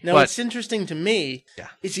 Now, But what's interesting to me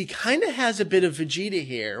is he kind of has a bit of Vegeta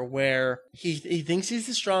here, where he thinks he's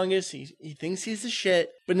the strongest, he thinks he's the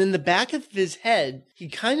shit, but in the back of his head, he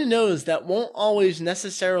kind of knows that won't always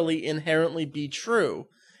necessarily inherently be true.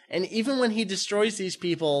 And even when he destroys these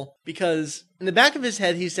people, because in the back of his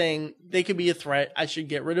head, he's saying they could be a threat, I should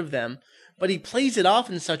get rid of them. But he plays it off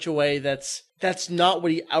in such a way that's not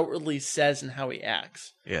what he outwardly says and how he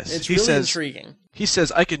acts. Yes, it's really intriguing. He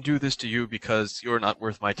says, I can do this to you because you're not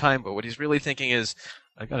worth my time, but what he's really thinking is,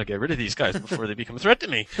 I gotta get rid of these guys before they become a threat to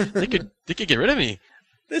me. They could get rid of me.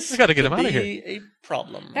 This I gotta get him out of here. A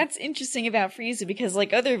problem. That's interesting about Frieza because,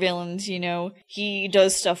 like other villains, he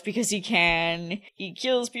does stuff because he can. He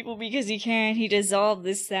kills people because he can. He does all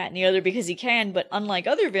this, that, and the other because he can. But unlike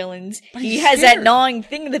other villains, he has that gnawing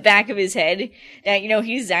thing in the back of his head that,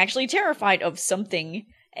 he's actually terrified of something.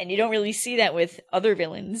 And you don't really see that with other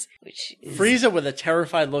villains, which is... Frieza with a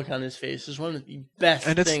terrified look on his face is one of the best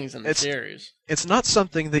things in the series. It's not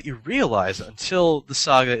something that you realize until the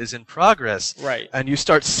saga is in progress. Right. And you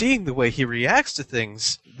start seeing the way he reacts to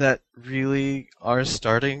things that really are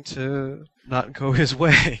starting to not go his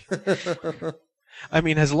way. I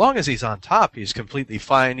mean, as long as he's on top, he's completely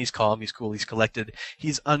fine, he's calm, he's cool, he's collected.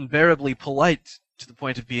 He's unbearably polite to the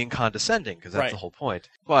point of being condescending, because that's the whole point.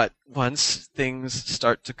 But once things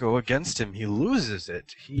start to go against him, he loses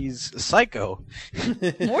it. He's a psycho.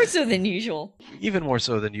 More so than usual. Even more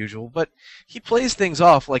so than usual, but he plays things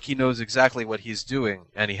off like he knows exactly what he's doing,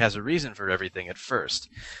 and he has a reason for everything at first.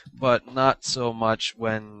 But not so much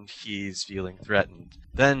when he's feeling threatened.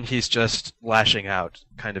 Then he's just lashing out,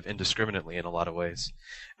 kind of indiscriminately in a lot of ways.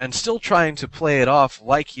 And still trying to play it off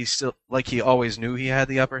like he always knew he had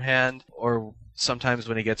the upper hand, or sometimes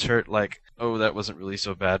when he gets hurt, like, oh, that wasn't really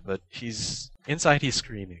so bad, but inside he's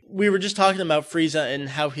screaming. We were just talking about Frieza and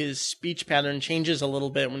how his speech pattern changes a little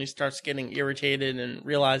bit when he starts getting irritated and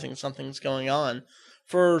realizing something's going on.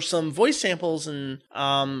 For some voice samples and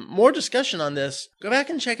more discussion on this, go back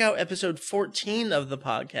and check out episode 14 of the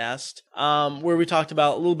podcast, where we talked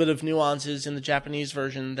about a little bit of nuances in the Japanese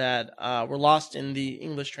version that were lost in the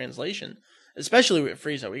English translation, especially with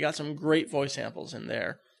Frieza. We got some great voice samples in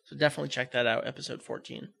there. So definitely check that out, episode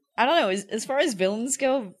 14. I don't know, as far as villains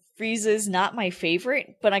go, Frieza's not my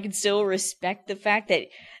favorite, but I can still respect the fact that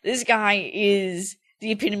this guy is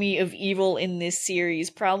the epitome of evil in this series.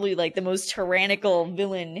 Probably, like, the most tyrannical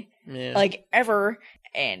villain, like, ever.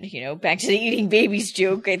 And, you know, back to the eating babies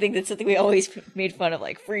joke, I think that's something we always made fun of,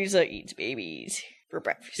 like, Frieza eats babies for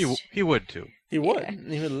breakfast. He would, too. He would. Yeah.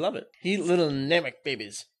 He would love it. He eat little Namek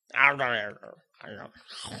babies.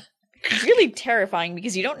 It's really terrifying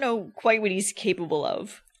because you don't know quite what he's capable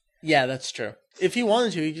of. Yeah, that's true. If he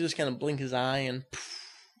wanted to, he could just kind of blink his eye and poof,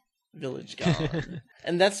 village gone.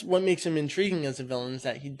 And that's what makes him intriguing as a villain, is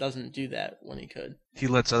that he doesn't do that when he could. He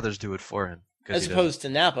lets others do it for him. As opposed to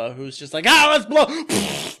Nappa, who's just like, let's blow!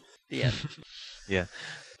 The end. Yeah.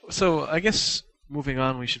 So, I guess, moving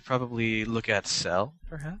on, we should probably look at Cell,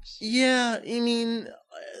 perhaps? Yeah, I mean,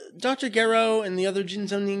 Dr. Gero and the other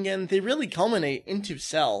Jinzo Ningen, they really culminate into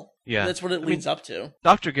Cell. Yeah. That's what it leads up to.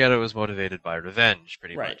 Dr. Gero is motivated by revenge,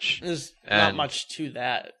 pretty much. There's not much to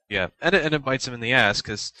that. Yeah, and it bites him in the ass,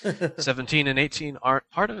 because 17 and 18 aren't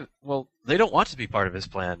part of it. Well, they don't want to be part of his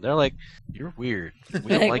plan. They're like, you're weird. We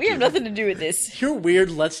don't like we you. have nothing to do with this. You're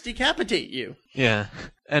weird, let's decapitate you. Yeah,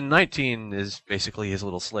 and 19 is basically his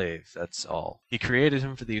little slave, that's all. He created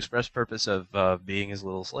him for the express purpose of being his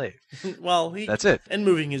little slave. Well, that's it. And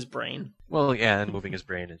moving his brain. Well, yeah, and moving his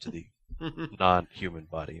brain into the non-human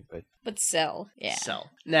body, but Cell, yeah.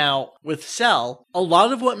 Cell. Now, with Cell, a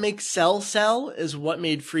lot of what makes Cell Cell is what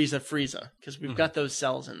made Frieza, because we've got those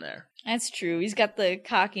cells in there. That's true. He's got the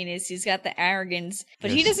cockiness, he's got the arrogance,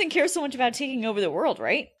 but he doesn't care so much about taking over the world,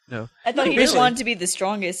 right? No. I thought he just wanted to be the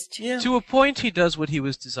strongest. Yeah. To a point, he does what he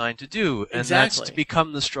was designed to do, and that's to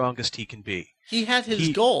become the strongest he can be. He had his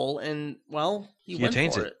goal, and, well, he went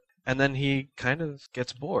attains for it. And then he kind of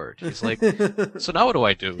gets bored. He's like, so now what do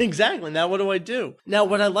I do? Exactly, now what do I do? Now,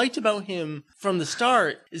 what I liked about him from the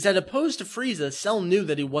start is that opposed to Frieza, Cell knew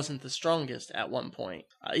that he wasn't the strongest at one point.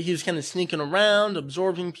 He was kind of sneaking around,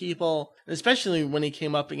 absorbing people, especially when he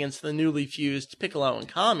came up against the newly fused Piccolo and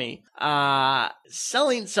Kami.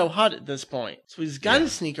 Cell ain't so hot at this point, so he's got to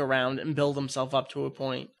sneak around and build himself up to a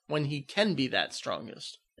point when he can be that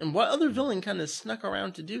strongest. And what other villain kind of snuck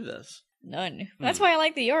around to do this? None. That's why I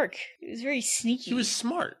like the arc. He was very sneaky. He was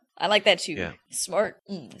smart. I like that too. Yeah. Smart.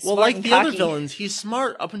 Well, like the other villains, he's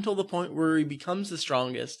smart up until the point where he becomes the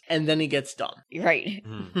strongest, and then he gets dumb. You're right.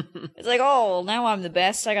 It's like, oh, now I'm the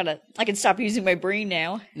best. I can stop using my brain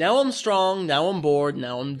now. Now I'm strong, now I'm bored,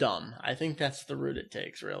 now I'm dumb. I think that's the route it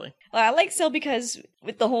takes, really. Well, I like Cell because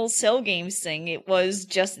with the whole Cell games thing, it was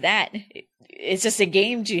just that. It's just a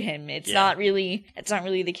game to him. It's not really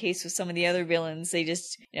the case with some of the other villains. They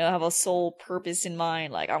just, have a sole purpose in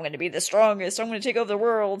mind. Like, I'm going to be the strongest. I'm going to take over the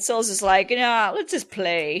world. Cell's just like, let's just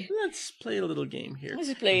play. Let's play a little game here. Let's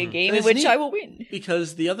just play a game in which I will win.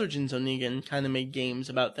 Because the other Jinzo Negan kind of made games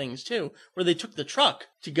about things too, where they took the truck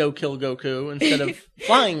to go kill Goku instead of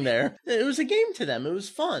flying there. It was a game to them. It was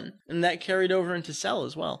fun. And that carried over into Cell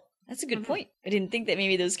as well. That's a good point. I didn't think that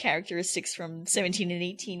maybe those characteristics from 17 and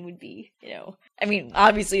 18 would be, I mean,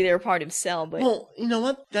 obviously they're part of Cell, but... Well, you know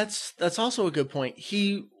what? That's also a good point.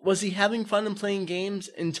 Was he having fun and playing games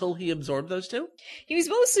until he absorbed those two? He was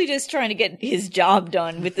mostly just trying to get his job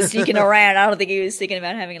done with the sneaking around. I don't think he was thinking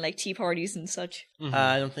about having, like, tea parties and such. Mm-hmm.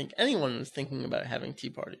 I don't think anyone was thinking about having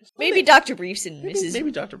tea parties. Maybe Dr. Briefs and Mrs.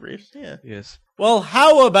 Maybe Dr. Briefs, yeah. Yes. Well,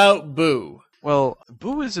 how about Boo? Well,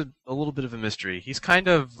 Boo is a little bit of a mystery. He's kind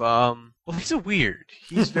of, he's a weird.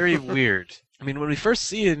 He's very weird. I mean, when we first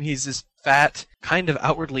see him, he's this fat, kind of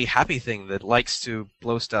outwardly happy thing that likes to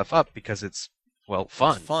blow stuff up because it's,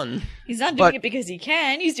 fun. It's fun. He's not doing it because he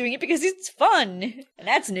can, he's doing it because it's fun. And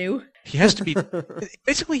that's new. He has to be...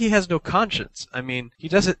 Basically, he has no conscience. I mean, he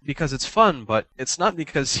does it because it's fun, but it's not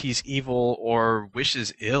because he's evil or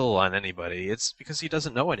wishes ill on anybody. It's because he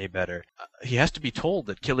doesn't know any better. He has to be told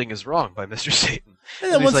that killing is wrong by Mr. Satan.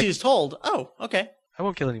 And then once he's told, oh, okay. I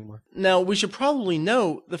won't kill anymore. Now, we should probably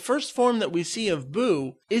note, the first form that we see of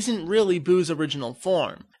Boo isn't really Boo's original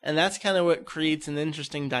form. And that's kind of what creates an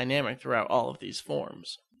interesting dynamic throughout all of these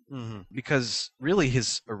forms. Mm-hmm. Because really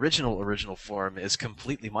his original form is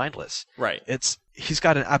completely mindless. Right. He's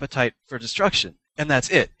got an appetite for destruction, and that's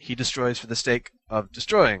it. He destroys for the sake of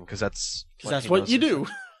destroying, because that's what you do.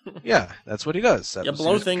 Yeah, that's what he does. That's you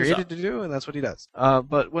blow things created up to do, and that's what he does.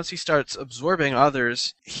 But once he starts absorbing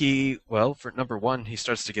others, for number one, he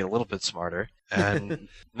starts to get a little bit smarter, and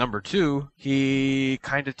number two, he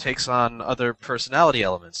kind of takes on other personality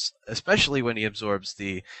elements, especially when he absorbs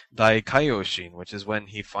the Daikaioshin, which is when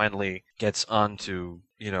he finally gets onto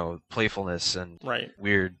playfulness and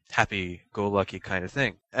weird, happy-go-lucky kind of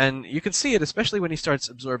thing. And you can see it, especially when he starts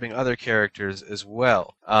absorbing other characters as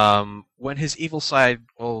well. When his evil side,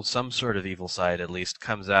 some sort of evil side at least,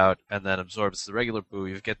 comes out and then absorbs the regular Boo,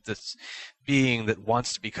 you get this being that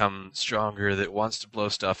wants to become stronger, that wants to blow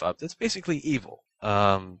stuff up. That's basically evil.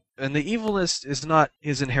 And the evilness is not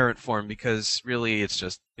his inherent form, because really it's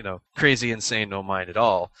just, crazy, insane, no mind at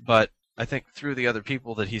all. But I think through the other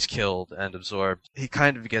people that he's killed and absorbed, he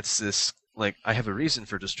kind of gets this, I have a reason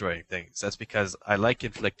for destroying things. That's because I like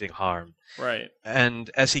inflicting harm. Right.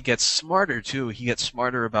 And as he gets smarter, too, he gets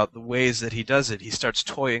smarter about the ways that he does it. He starts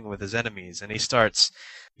toying with his enemies, and he starts,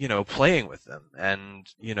 playing with them and,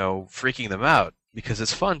 freaking them out because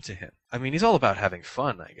it's fun to him. I mean, he's all about having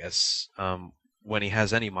fun, I guess, when he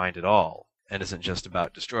has any mind at all, and isn't just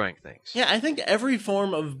about destroying things. Yeah, I think every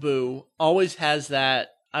form of Boo always has that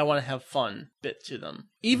I want to have fun bit to them.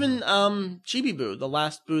 Even Chibi Boo, the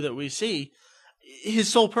last Boo that we see, his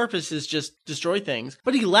sole purpose is just destroy things.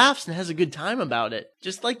 But he laughs and has a good time about it.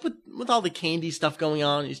 Just like with all the candy stuff going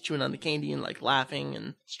on, he's chewing on the candy and laughing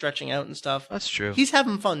and stretching out and stuff. That's true. He's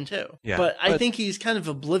having fun too. Yeah, but I think he's kind of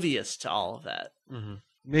oblivious to all of that. Mm-hmm.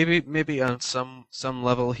 Maybe on some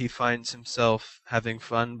level he finds himself having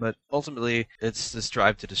fun, but ultimately it's this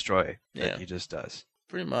drive to destroy that he just does.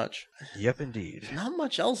 Pretty much. Yep, indeed. Not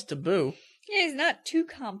much else to Boo. Yeah, he's not too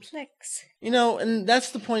complex. And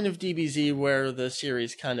that's the point of DBZ, where the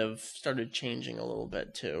series kind of started changing a little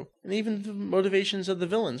bit too. And even the motivations of the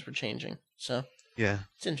villains were changing. So, yeah.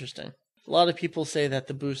 It's interesting. A lot of people say that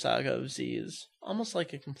the Boo Saga of Z is almost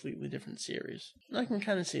like a completely different series. And I can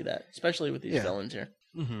kind of see that, especially with these villains here.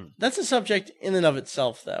 Mm-hmm. That's a subject in and of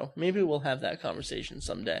itself, though. Maybe we'll have that conversation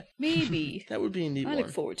someday. Maybe. That would be a neat one. I look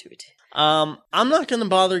forward to it. I'm not going to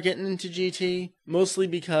bother getting into GT, mostly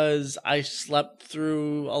because I slept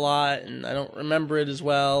through a lot and I don't remember it as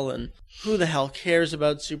well, and who the hell cares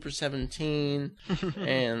about Super 17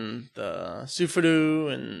 and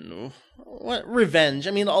Sufuru and what revenge?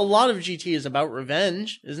 I mean, a lot of GT is about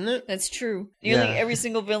revenge, isn't it? That's true. Nearly every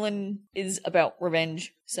single villain is about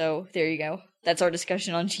revenge, so there you go. That's our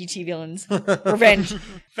discussion on GT villains. Revenge.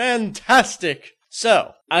 Fantastic!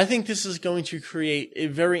 So, I think this is going to create a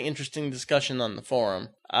very interesting discussion on the forum.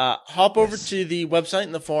 Hop over to the website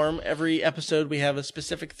and the forum. Every episode we have a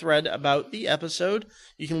specific thread about the episode.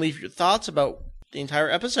 You can leave your thoughts about the entire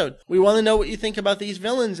episode. We want to know what you think about these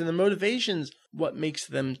villains and the motivations, what makes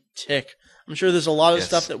them tick. I'm sure there's a lot of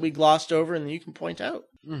stuff that we glossed over and that you can point out.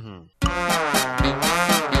 Mm-hmm.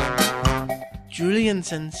 Julian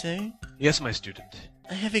Sensei? Yes, my student.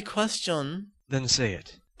 I have a question. Then say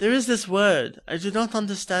it. There is this word. I do not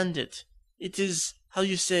understand it. It is, how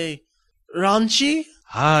you say, raunchy?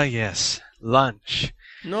 Ah, yes. Lunch.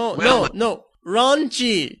 No.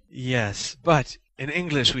 Raunchy. Yes, but in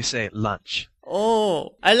English we say lunch.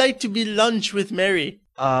 Oh, I like to be lunch with Mary.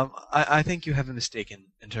 I think you have a mistaken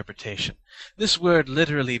interpretation. This word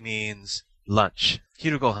literally means lunch.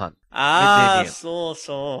 Hirugohan. Ah,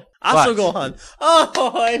 so. Asogohan.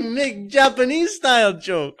 Oh, I make Japanese style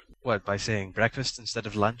joke. What, by saying breakfast instead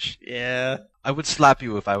of lunch? Yeah. I would slap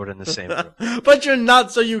you if I were in the same room. But you're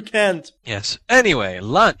not, so you can't. Yes. Anyway,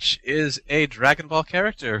 Lunch is a Dragon Ball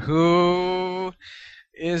character who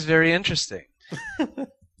is very interesting.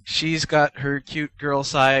 She's got her cute girl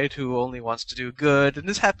side who only wants to do good and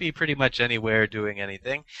is happy pretty much anywhere doing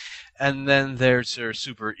anything. And then there's her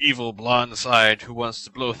super evil blonde side who wants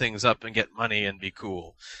to blow things up and get money and be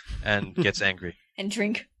cool and gets angry. And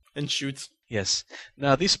drink. And shoots. Yes.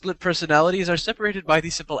 Now, these split personalities are separated by the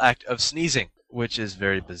simple act of sneezing, which is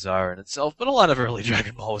very bizarre in itself, but a lot of early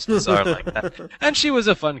Dragon Ball was bizarre like that. And she was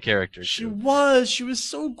a fun character, She too. was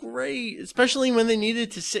so great, especially when they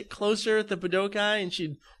needed to sit closer at the Budokai, and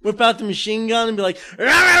she'd whip out the machine gun and be like, rah,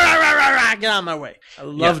 rah, rah, rah, rah, get out of my way. I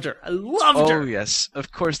loved her. I loved her. Oh, yes.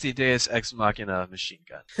 Of course, the Deus Ex Machina machine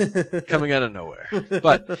gun. Coming out of nowhere.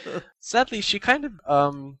 But, sadly, she kind of,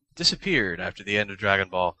 disappeared after the end of Dragon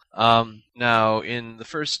Ball. Now, in the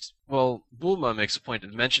first, Bulma makes a point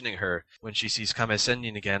of mentioning her when she sees Kame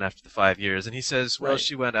Sennin again after the 5 years, and he says, well,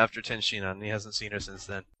 she went after Tenshinhan, and he hasn't seen her since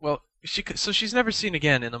then. Well, so she's never seen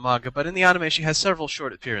again in the manga, but in the anime she has several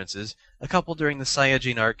short appearances, a couple during the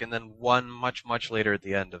Saiyajin arc, and then one much, much later at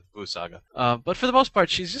the end of Buu Saga. But for the most part,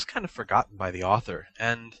 she's just kind of forgotten by the author,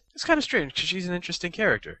 and it's kind of strange, because she's an interesting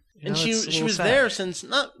character. And she was sad. There since,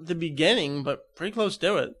 not the beginning, but pretty close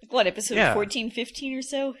to it. What, episode 14, 15 or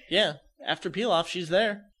so? Yeah, after Pilaf, she's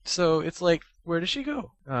there. So it's like, where does she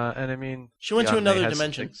go? And I mean... She went to another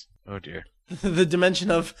dimension. Oh dear. The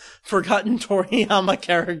dimension of forgotten Toriyama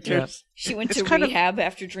characters. Yeah. She went to rehab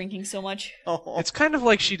after drinking so much. Oh. It's kind of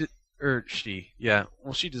like she decided she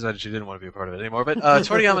didn't want to be a part of it anymore, but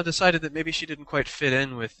Toriyama decided that maybe she didn't quite fit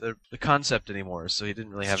in with the concept anymore, so he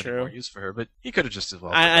didn't really have any more use for her, but he could have just as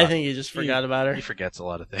well I think he just forgot about her. He forgets a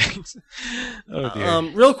lot of things. Oh dear.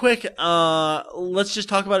 Real quick, let's just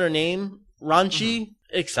talk about her name. Ranchi?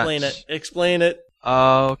 Explain it.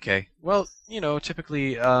 Okay. Well,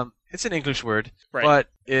 typically, it's an English word, but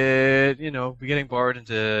we're getting borrowed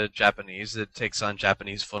into Japanese, it takes on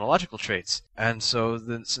Japanese phonological traits. And so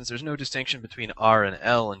since there's no distinction between R and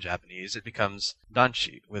L in Japanese, it becomes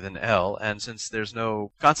danchi with an L. And since there's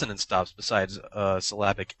no consonant stops besides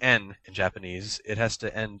syllabic N in Japanese, it has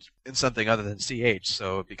to end in something other than CH,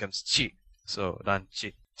 so it becomes chi. So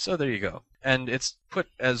danchi. So there you go. And it's put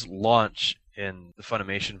as launch in the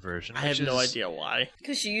Funimation version. I have no idea why.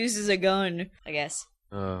 Because she uses a gun, I guess.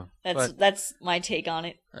 That's my take on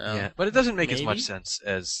it. Yeah, but it doesn't make as much sense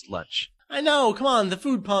as lunch. I know, come on, the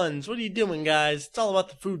food puns. What are you doing, guys? It's all about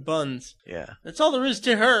the food puns. Yeah. That's all there is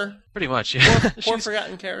to her. Pretty much, yeah. Poor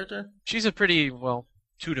forgotten character. She's a pretty,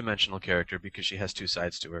 two-dimensional character because she has two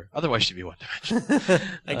sides to her. Otherwise, she'd be one-dimensional.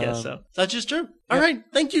 I guess so. That's just true. All right,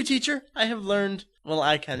 thank you, teacher. I have learned... Well,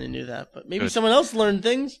 I kind of knew that, but maybe someone else learned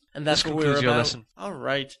things, and that's what we were about. Your lesson. All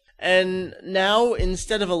right. And now,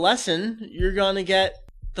 instead of a lesson, you're going to get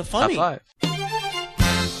the funny. Top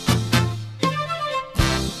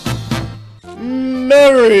 5.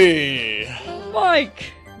 Mary!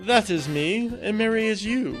 Mike! That is me, and Mary is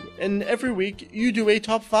you. And every week, you do a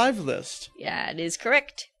top 5 list. Yeah, it is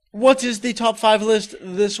correct. What is the top 5 list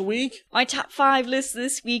this week? My top 5 list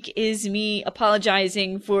this week is me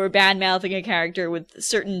apologizing for bad-mouthing a character with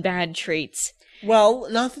certain bad traits. Well,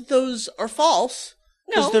 not that those are false.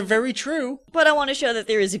 Because they're very true. But I want to show that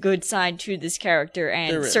there is a good side to this character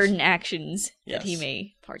and certain actions that he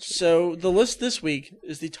may partake. So, the list this week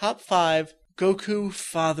is the top 5 Goku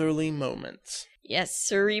fatherly moments. Yes,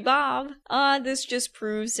 sirree, Bob. This just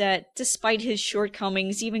proves that despite his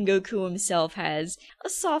shortcomings, even Goku himself has a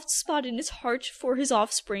soft spot in his heart for his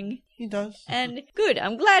offspring. He does. And good,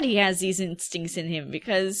 I'm glad he has these instincts in him,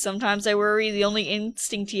 because sometimes I worry the only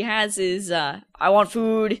instinct he has is, I want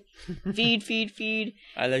food. Feed, feed, feed.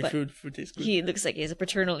 I like food. Food tastes good. He looks like he has a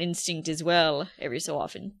paternal instinct as well, every so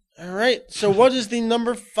often. Alright, so what is the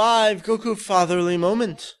number 5 Goku fatherly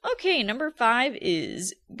moment? Okay, number 5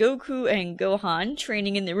 is Goku and Gohan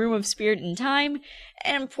training in the Room of Spirit and Time,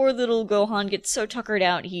 and poor little Gohan gets so tuckered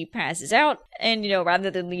out he passes out, and,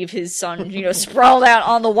 rather than leave his son, sprawled out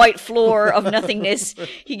on the white floor of nothingness,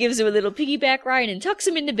 he gives him a little piggyback ride and tucks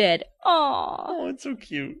him into bed. Aww. Oh, it's so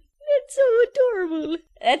cute. It's so adorable.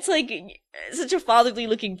 That's like such a fatherly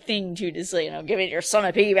looking thing to just giving your son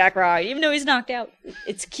a piggyback ride, even though he's knocked out.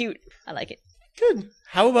 It's cute. I like it. Good.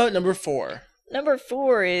 How about number 4? Number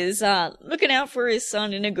 4 is looking out for his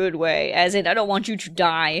son in a good way, as in, I don't want you to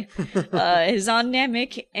die. He's on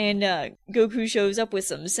Namek, and Goku shows up with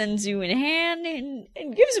some senzu in hand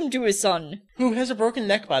and gives him to his son. Who has a broken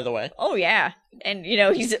neck, by the way. Oh, yeah. and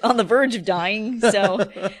he's on the verge of dying. So,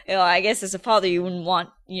 I guess as a father, you wouldn't want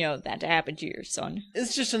that to happen to your son.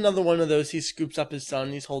 It's just another one of those. He scoops up his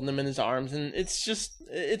son, he's holding him in his arms, and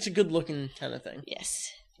it's a good looking kind of thing.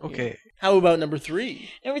 Yes. Okay. How about number 3?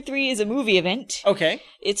 Number 3 is a movie event. Okay.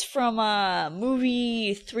 It's from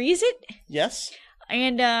movie 3, is it? Yes.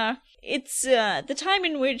 And it's the time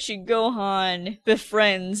in which Gohan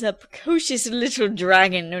befriends a precocious little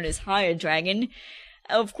dragon known as Higher Dragon.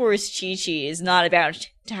 Of course, Chi-Chi is not about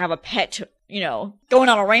to have a pet, going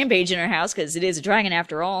on a rampage in her house, because it is a dragon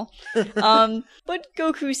after all. But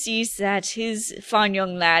Goku sees that his fine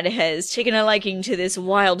young lad has taken a liking to this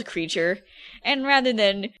wild creature, and rather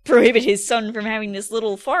than prohibit his son from having this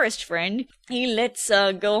little forest friend, he lets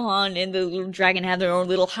Gohan and the little dragon have their own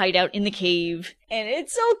little hideout in the cave. And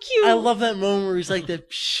it's so cute! I love that moment where he's like the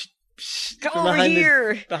psh, psh, come over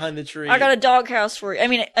here! Behind the tree. I got a doghouse for you. I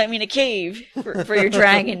mean a cave for your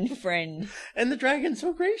dragon friend. And the dragon's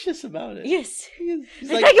so gracious about it. Yes.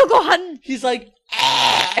 He's like, thank you, Gohan! He's like,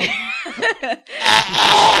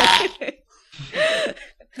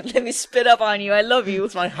 let me spit up on you. I love you.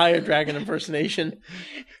 It's my Higher Dragon impersonation.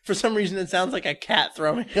 For some reason, it sounds like a cat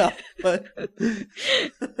throwing up. But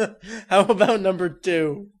how about number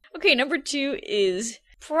 2? Okay, number 2 is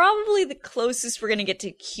probably the closest we're going to get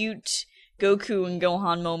to cute Goku and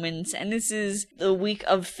Gohan moments, and this is the week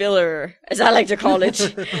of filler, as I like to call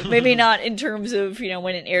it. Maybe not in terms of,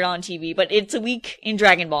 when it aired on TV, but it's a week in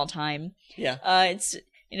Dragon Ball time. Yeah. It's,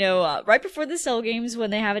 right before the Cell Games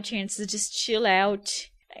when they have a chance to just chill out.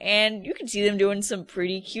 And you can see them doing some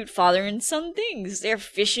pretty cute father and son things. They're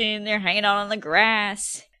fishing, they're hanging out on the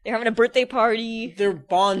grass, they're having a birthday party. They're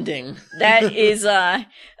bonding. That is a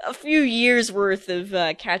few years worth of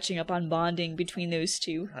catching up on bonding between those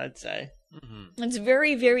two. I'd say. Mm-hmm. It's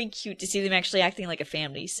very, very cute to see them actually acting like a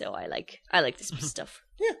family, so I like this stuff.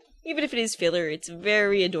 Yeah. Even if it is filler, it's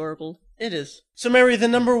very adorable. It is. So, Mary, the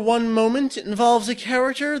number 1 moment involves a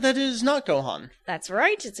character that is not Gohan. That's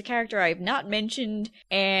right. It's a character I have not mentioned,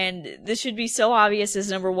 and this should be so obvious as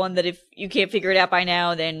number 1 that if you can't figure it out by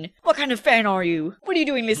now, then what kind of fan are you? What are you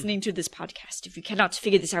doing listening to this podcast if you cannot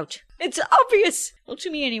figure this out? It's obvious! Well, to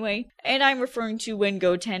me anyway. And I'm referring to when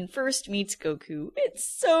Goten first meets Goku. It's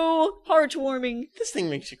so heartwarming. This thing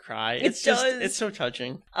makes you cry. It does. It's so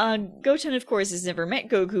touching. Goten, of course, has never met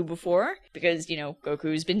Goku before, because,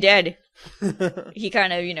 Goku's been dead. He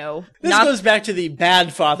kind of, This goes back to the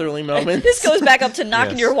bad fatherly moment. This goes back up to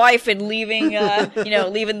knocking Yes. your wife and leaving,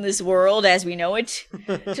 leaving this world as we know it,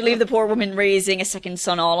 to leave the poor woman raising a second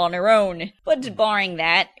son all on her own. But barring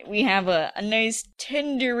that, we have a nice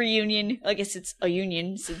tender reunion. I guess it's a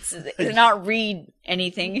union, since they're not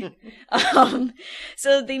anything.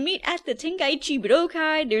 So they meet at the Tenkaichi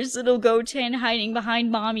Budokai. There's little Goten hiding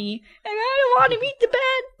behind mommy, and I don't want to meet the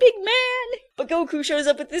bad big man. But Goku shows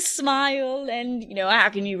up with this smile, and, how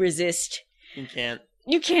can you resist? You can't.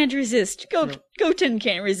 You can't resist. Goten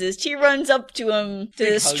can't resist. He runs up to him, to Big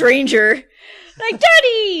the hug. stranger, like,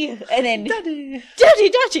 Daddy! And then, Daddy!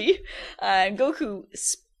 Daddy! And Goku,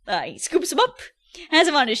 he scoops him up, has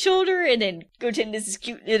him on his shoulder, and then Goten does this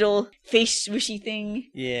cute little face swishy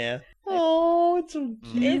thing. Yeah. Oh, it's so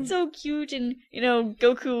cute. It's so cute, and,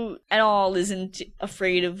 Goku at all isn't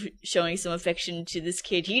afraid of showing some affection to this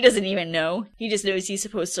kid. He doesn't even know. He just knows he's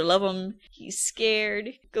supposed to love him. He's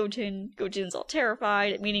scared. Goten's all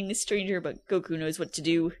terrified at meeting this stranger, but Goku knows what to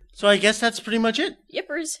do. So I guess that's pretty much it.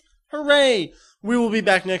 Yippers. Hooray! We will be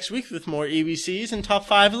back next week with more EBCs and top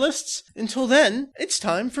 5 lists. Until then, it's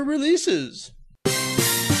time for releases.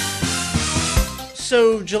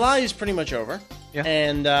 So July is pretty much over. Yeah.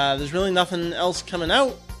 And there's really nothing else coming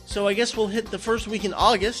out. So I guess we'll hit the first week in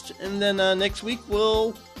August, and then next week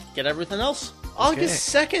we'll get everything else.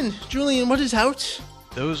 August 2nd. Julian, what is out?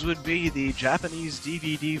 Those would be the Japanese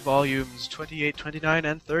DVD volumes 28, 29,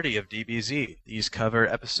 and 30 of DBZ. These cover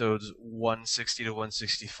episodes 160 to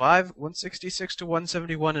 165, 166 to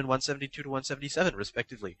 171, and 172 to 177,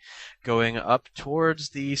 respectively, going up towards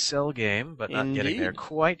the Cell game, but not getting there Indeed.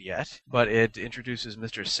 quite yet. But it introduces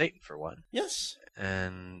Mr. Satan, for one, Yes.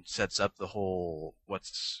 and sets up the whole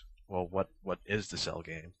what is the Cell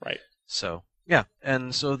game. Right. So, yeah,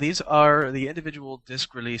 and so these are the individual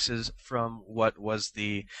disc releases from what was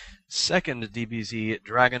the second DBZ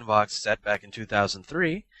Dragon Box set back in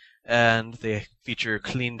 2003, and they feature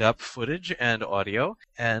cleaned up footage and audio,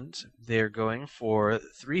 and they're going for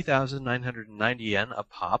 3,990 yen a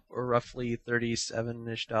pop, or roughly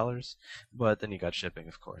 $37-ish, but then you got shipping,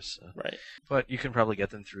 of course. Right. But you can probably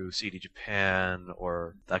get them through CD Japan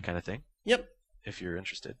or that kind of thing. Yep. if you're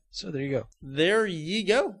interested. So there you go. There ye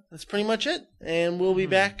go. That's pretty much it. And we'll be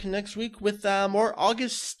back next week with more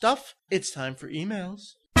August stuff. It's time for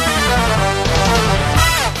emails.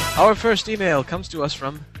 Our first email comes to us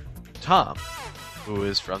from Tom, who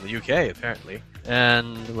is from the UK, apparently.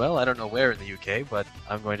 And, well, I don't know where in the UK, but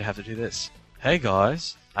I'm going to have to do this. Hey,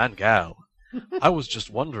 guys, and gal. I was just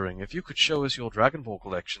wondering if you could show us your Dragon Ball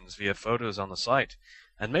collections via photos on the site,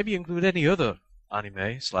 and maybe include any other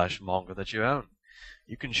anime/manga that you own.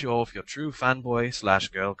 You can show off your true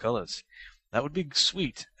fanboy/girl colors. That would be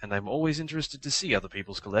sweet, and I'm always interested to see other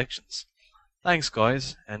people's collections. Thanks,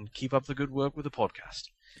 guys, and keep up the good work with the podcast.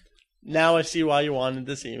 Now I see why you wanted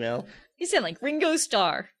this email. You sound like Ringo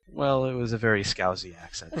Starr. Well, it was a very scousy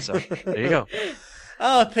accent, so there you go.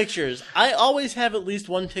 Pictures. I always have at least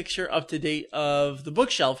one picture up to date of the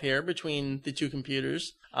bookshelf here between the two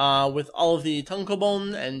computers, with all of the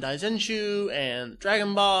Tankobon and Daizenshuu and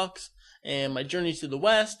Dragon Box and my Journey to the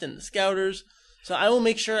West and the Scouters. So I will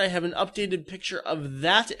make sure I have an updated picture of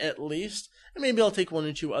that at least. And maybe I'll take one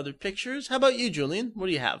or two other pictures. How about you, Julian? What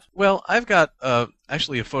do you have? Well, I've got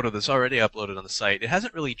actually a photo that's already uploaded on the site. It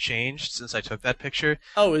hasn't really changed since I took that picture.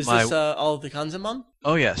 Oh, is this all of the Kanzenban?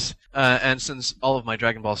 Oh, yes. And since all of my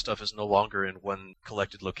Dragon Ball stuff is no longer in one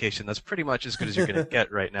collected location, that's pretty much as good as you're going to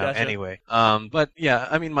get right now anyway. But yeah,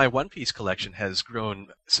 I mean, my One Piece collection has grown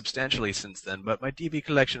substantially since then, but my DB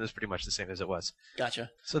collection is pretty much the same as it was.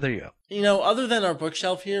 Gotcha. So there you go. You know, other than our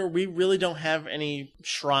bookshelf here, we really don't have any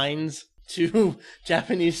shrines to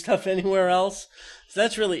Japanese stuff anywhere else. So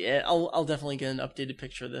that's really it. I'll definitely get an updated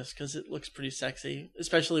picture of this because it looks pretty sexy,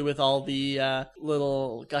 especially with all the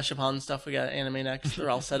little Gashapon stuff we got at Anime Next. They're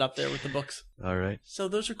all set up there with the books. All right. So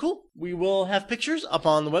those are cool. We will have pictures up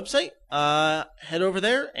on the website. Head over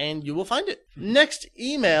there and you will find it. Next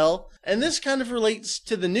email, and this kind of relates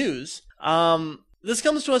to the news. This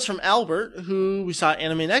comes to us from Albert, who we saw at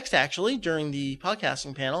Anime Next, actually, during the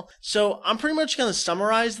podcasting panel. So I'm pretty much going to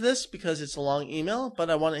summarize this because it's a long email, but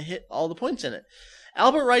I want to hit all the points in it.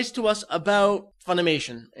 Albert writes to us about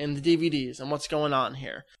Funimation and the DVDs and what's going on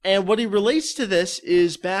here. And what he relates to this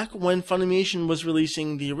is back when Funimation was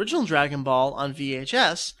releasing the original Dragon Ball on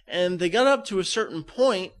VHS, and they got up to a certain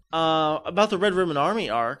point about the Red Ribbon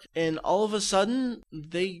Army arc, and all of a sudden,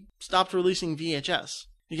 they stopped releasing VHS.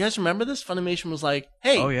 You guys remember this? Funimation was like,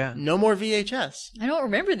 hey, no more VHS. I don't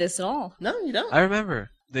remember this at all. No, you don't? I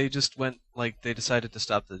remember. They just went, they decided to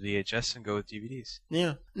stop the VHS and go with DVDs.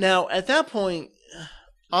 Yeah. Now, at that point,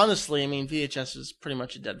 honestly, I mean, VHS is pretty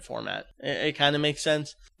much a dead format. It kind of makes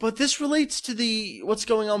sense. But this relates to what's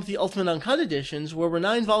going on with the Ultimate Uncut editions, where we're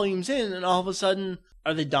 9 volumes in, and all of a sudden,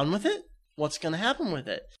 are they done with it? What's going to happen with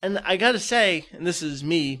it? And I gotta say, and this is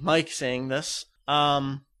me, Mike, saying this,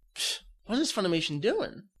 what is Funimation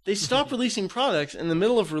doing? They stop releasing products in the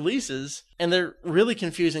middle of releases, and they're really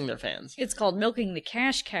confusing their fans. It's called milking the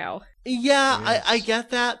cash cow. Yeah, yes. I get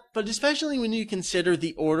that, but especially when you consider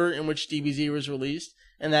the order in which DBZ was released,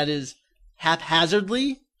 and that is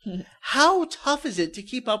haphazardly. How tough is it to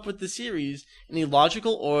keep up with the series in a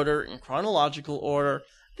logical order, in chronological order?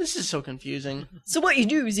 This is so confusing. So what you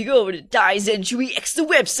do is you go over to Daizenshuu X the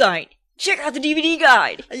website. Check out the DVD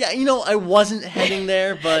guide. Yeah, I wasn't heading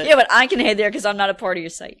there, but... Yeah, but I can head there because I'm not a part of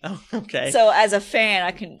your site. Oh, okay. So as a fan,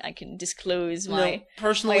 I can disclose my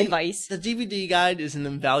advice. The DVD guide is an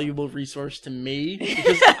invaluable resource to me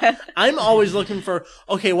because I'm always looking for,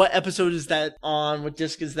 okay, what episode is that on? What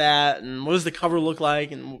disc is that? And what does the cover look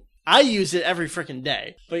like? And I use it every freaking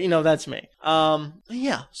day. But, that's me.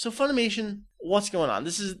 Yeah, so Funimation... What's going on?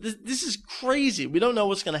 This is crazy. We don't know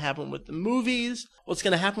what's going to happen with the movies. What's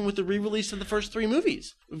going to happen with the re-release of the first 3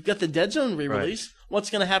 movies? We've got the Dead Zone re-release. Right.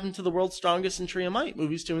 What's going to happen to the World's Strongest and Tria Might,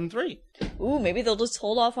 movies 2 and 3? Ooh, maybe they'll just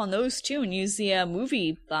hold off on those too and use the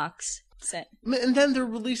movie box set. And then they're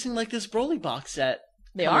releasing this Broly box set.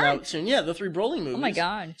 They are out soon. Yeah, the 3 Broly movies. Oh my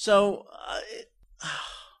god! So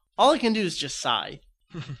all I can do is just sigh.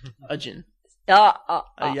 Ajin. Yeah,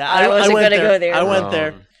 I wasn't gonna go there. I went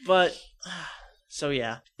there, but. So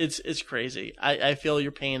yeah, it's crazy. I feel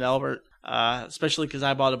your pain, Albert, especially because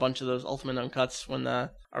I bought a bunch of those Ultimate Uncuts when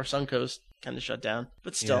our Suncoast kind of shut down.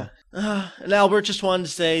 But still. Yeah. And Albert just wanted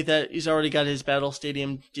to say that he's already got his Battle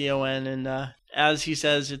Stadium DON, and as he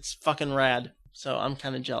says, it's fucking rad. So I'm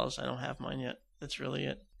kind of jealous I don't have mine yet. That's really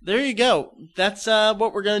it. There you go. That's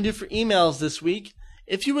what we're going to do for emails this week.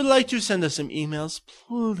 If you would like to send us some emails,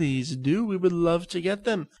 please do. We would love to get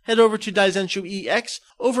them. Head over to Daizenshuu EX.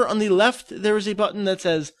 Over on the left, there is a button that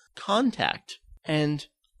says Contact. And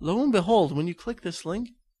lo and behold, when you click this link,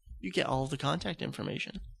 you get all of the contact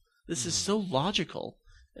information. This is so logical.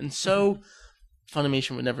 And so,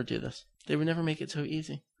 Funimation would never do this. They would never make it so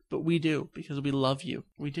easy. but we do, because we love you.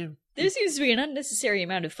 We do. There seems to be an unnecessary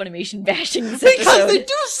amount of Funimation bashing this Because episode. they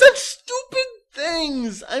do such stupid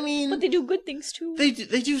things. I mean... But they do good things, too. They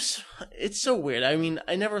do. It's so weird. I mean,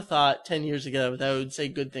 I never thought 10 years ago that I would say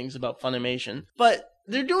good things about Funimation. But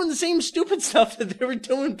they're doing the same stupid stuff that they were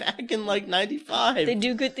doing back in, 95. They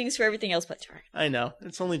do good things for everything else but Dragon Ball. I know.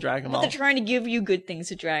 It's only Dragon But Ball. they're trying to give you good things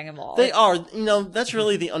to Dragon Ball. They are. That's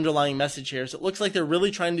really the underlying message here. Is it looks like they're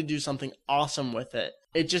really trying to do something awesome with it.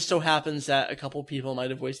 It just so happens that a couple people might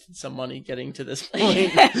have wasted some money getting to this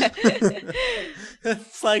point.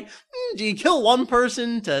 It's like, do you kill one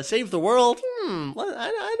person to save the world?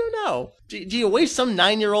 I don't know. Do you waste some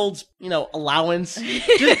 9-year-old's, allowance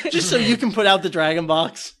just so you can put out the Dragon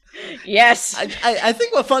Box? Yes. I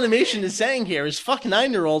think what Funimation is saying here is fuck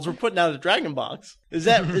 9-year-olds, we're putting out a Dragon Box. Is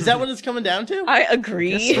that what it's coming down to? I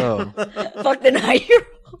agree. Guess so. Fuck the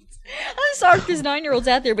 9-year-olds. I'm sorry if there's 9-year-olds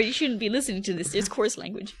out there, but you shouldn't be listening to this. It's coarse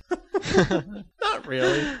language. Not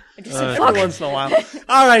really. I just said fuck. Every once in a while.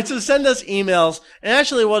 All right, so send us emails. And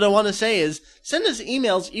actually, what I want to say is, send us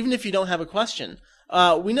emails even if you don't have a question.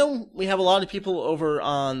 We know we have a lot of people over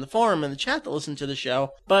on the forum and the chat that listen to the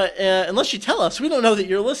show, but unless you tell us, we don't know that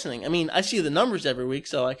you're listening. I mean, I see the numbers every week,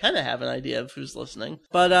 so I kind of have an idea of who's listening.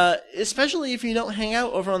 But especially if you don't hang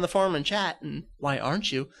out over on the forum and chat, and why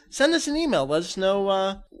aren't you? Send us an email. Let us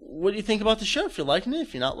know what you think about the show, if you're liking it,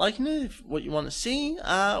 if you're not liking it, what you want to see.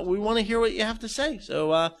 We want to hear what you have to say,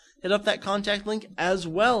 so hit up that contact link as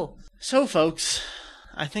well. So, folks,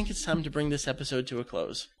 I think it's time to bring this episode to a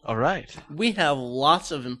close. All right. We have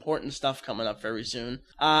lots of important stuff coming up very soon.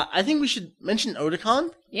 I think we should mention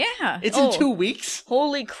Otakon. Yeah. It's in 2 weeks.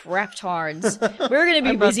 Holy crap tards. We're going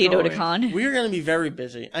to be busy at Otakon. We're going to be very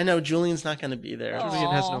busy. I know Julian's not going to be there.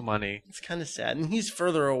 Julian has no money. It's kind of sad. And he's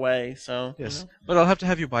further away, so... Yes. But I'll have to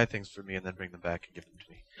have you buy things for me and then bring them back and give them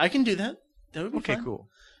to me. I can do that. That would be Okay, fun. cool.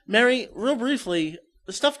 Mary, real briefly,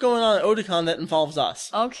 the stuff going on at Otakon that involves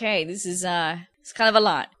us. Okay, this is it's kind of a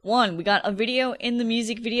lot. One, we got a video in the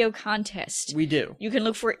music video contest. We do. You can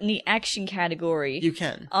look for it in the action category. You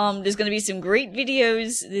can. There's going to be some great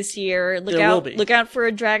videos this year. Will be. Look out for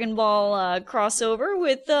a Dragon Ball crossover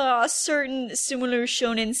with a certain similar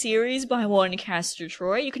shonen series by one Castor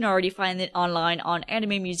Troy. You can already find it online on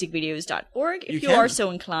animemusicvideos.org if you are so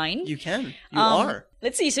inclined. You can. You are.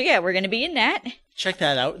 Let's see. So yeah, we're going to be in that. Check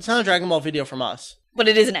that out. It's not a Dragon Ball video from us. But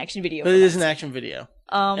it is an action video. But it is an action video.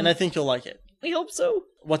 And I think you'll like it. We hope so.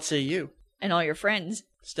 What say you? And all your friends.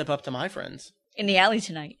 Step up to my friends. In the alley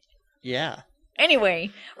tonight. Yeah.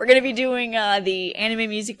 Anyway, we're going to be doing the anime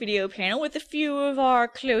music video panel with a few of our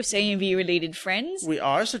close AMV related friends. We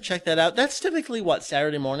are, so check that out. That's typically,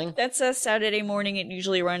 Saturday morning? That's a Saturday morning. It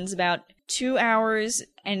usually runs about 2 hours,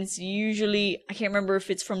 and it's usually, I can't remember if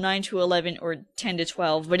it's from 9 to 11 or 10 to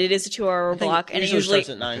 12, but it is a 2-hour block, and it usually starts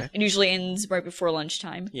at 9. It usually ends right before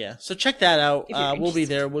lunchtime. Yeah, so check that out. If you're we'll be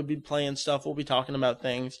there. We'll be playing stuff. We'll be talking about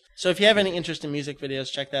things. So if you have any interest in music videos,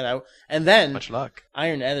 check that out. And then, much luck.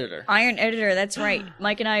 Iron Editor. Iron Editor, that's right.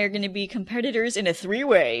 Mike and I are going to be competitors in a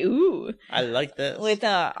 3-way. Ooh. I like this. With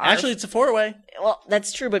actually, it's a 4-way. Well,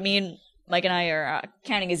 that's true, but me and Mike and I are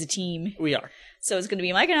counting as a team. We are. So it's going to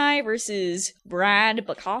be Mike and I versus Brad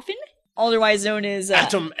Buckhoffen, otherwise known as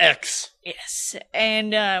Atom X. Yes,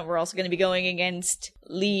 and we're also going to be going against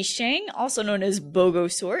Li Shang, also known as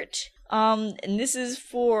Bogosort. And this is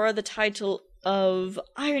for the title of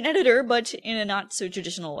Iron Editor, but in a not so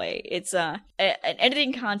traditional way. It's an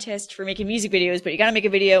editing contest for making music videos, but you gotta make a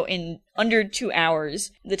video in under 2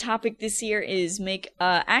 hours. The topic this year is make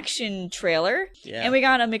a action trailer, and we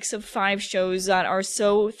got a mix of 5 shows that are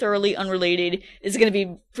so thoroughly unrelated, it's gonna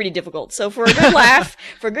be pretty difficult. So for a good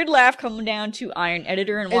laugh, come down to Iron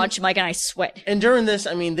Editor and watch Mike and I sweat. And during this,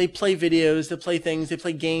 I mean, they play videos, they play things, they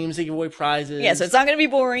play games, they give away prizes. Yeah, so it's not gonna be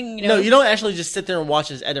boring, No, you don't actually just sit there and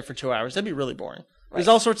watch us edit for 2 hours. That'd be really boring. Right. There's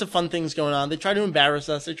all sorts of fun things going on. They try to embarrass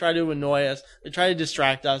us. They try to annoy us. They try to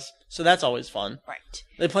distract us. So that's always fun. Right.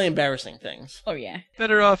 They play embarrassing things. Oh, yeah.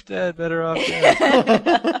 Better off dead, better off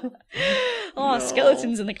dead. Oh, no.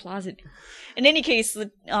 Skeletons in the closet. In any case,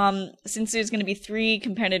 since there's going to be 3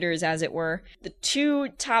 competitors, as it were, the 2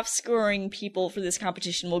 top scoring people for this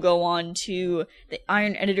competition will go on to the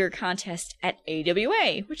Iron Editor contest at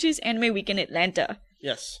AWA, which is Anime Week in Atlanta.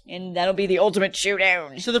 Yes. And that'll be the ultimate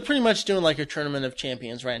showdown. So they're pretty much doing like a tournament of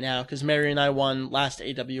champions right now, because Mary and I won last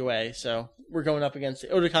AWA, so we're going up against the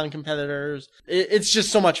Otakon competitors. It's just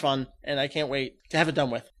so much fun, and I can't wait to have it done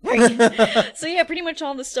with. Right. So yeah, pretty much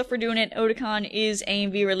all the stuff we're doing at Otakon is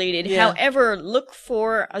AMV related. Yeah. However, look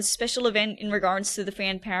for a special event in regards to the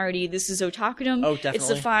fan parody. This is Otakudom. Oh, definitely. It's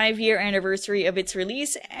the 5-year anniversary of its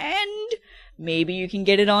release, and Maybe you can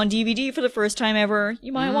get it on DVD for the first time ever.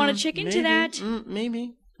 You might want to check into that.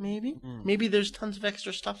 Maybe. Maybe there's tons of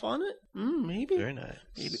extra stuff on it. Maybe. Very nice.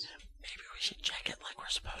 Maybe we should check it like we're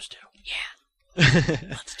supposed to. Yeah.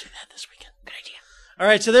 Let's do that this weekend. Good idea. All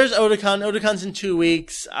right, so there's Otakon. Otakon's in 2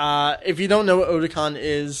 weeks. If you don't know what Otakon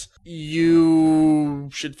is,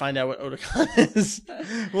 you should find out what Otakon is.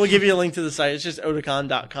 We'll give you a link to the site. It's just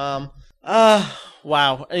otakon.com.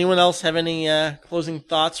 Wow. Anyone else have any closing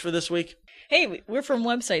thoughts for this week? Hey, we're from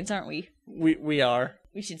websites, aren't we? We are.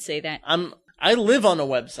 We should say that. I live on a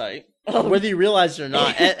website, whether you realize it or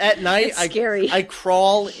not. At night, I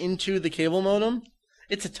crawl into the cable modem.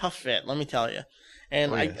 It's a tough fit, let me tell you.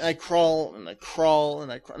 And I crawl and I crawl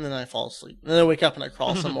and then I fall asleep. And then I wake up and I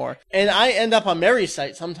crawl some more. And I end up on Mary's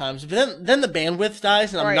site sometimes. But then the bandwidth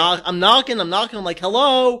dies and I'm knocking. I'm like,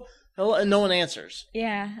 hello, and no one answers.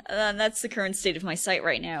 Yeah, that's the current state of my site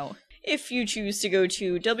right now. If you choose to go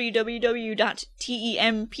to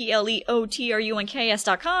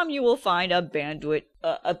www.templeotrunks.com, you will find a bandwidth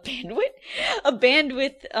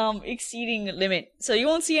exceeding limit. So you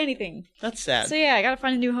won't see anything. That's sad. So yeah, I gotta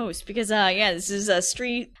find a new host because this is a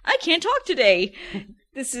street. I can't talk today.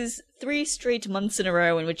 This is 3 straight months in a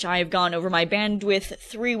row in which I have gone over my bandwidth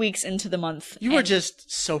 3 weeks into the month. You are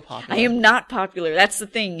just so popular. I am not popular. That's the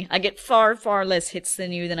thing. I get far, far less hits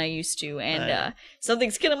than you than I used to, and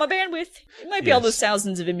something's killing my bandwidth. It might be all those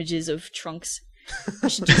thousands of images of trunks. I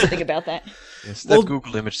should do something about that. Yes, that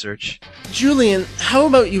Google image search. Julian, how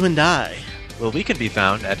about you and I? Well, we can be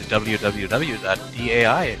found at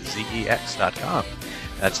www.daizex.com.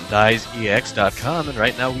 That's daizex.com, and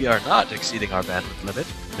right now we are not exceeding our bandwidth limit.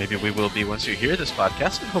 Maybe we will be once you hear this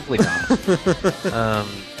podcast, but hopefully not.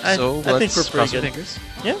 I think we're pretty good. Fingers.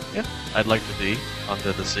 Yeah. I'd like to be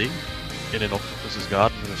under the sea, in an octopus's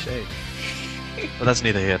garden in the shade. But that's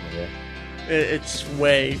neither here nor there. It's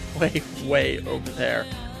way, way, way over there.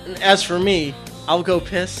 And as for me, I'll go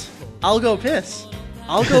piss. I'll go piss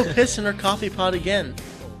in her coffee pot again.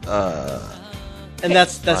 And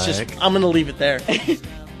that's just, I'm going to leave it there.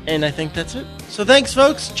 And I think that's it. So thanks,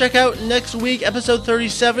 folks. Check out next week, episode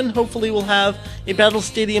 37. Hopefully we'll have a Battle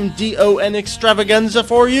Stadium DON extravaganza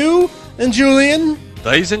for you. And Julian?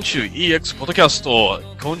 Daizenshuu EX ポッドキャスト、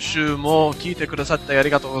今週も聞いてくださってあり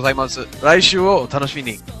がとうございます。来週をお楽しみ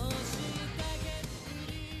に。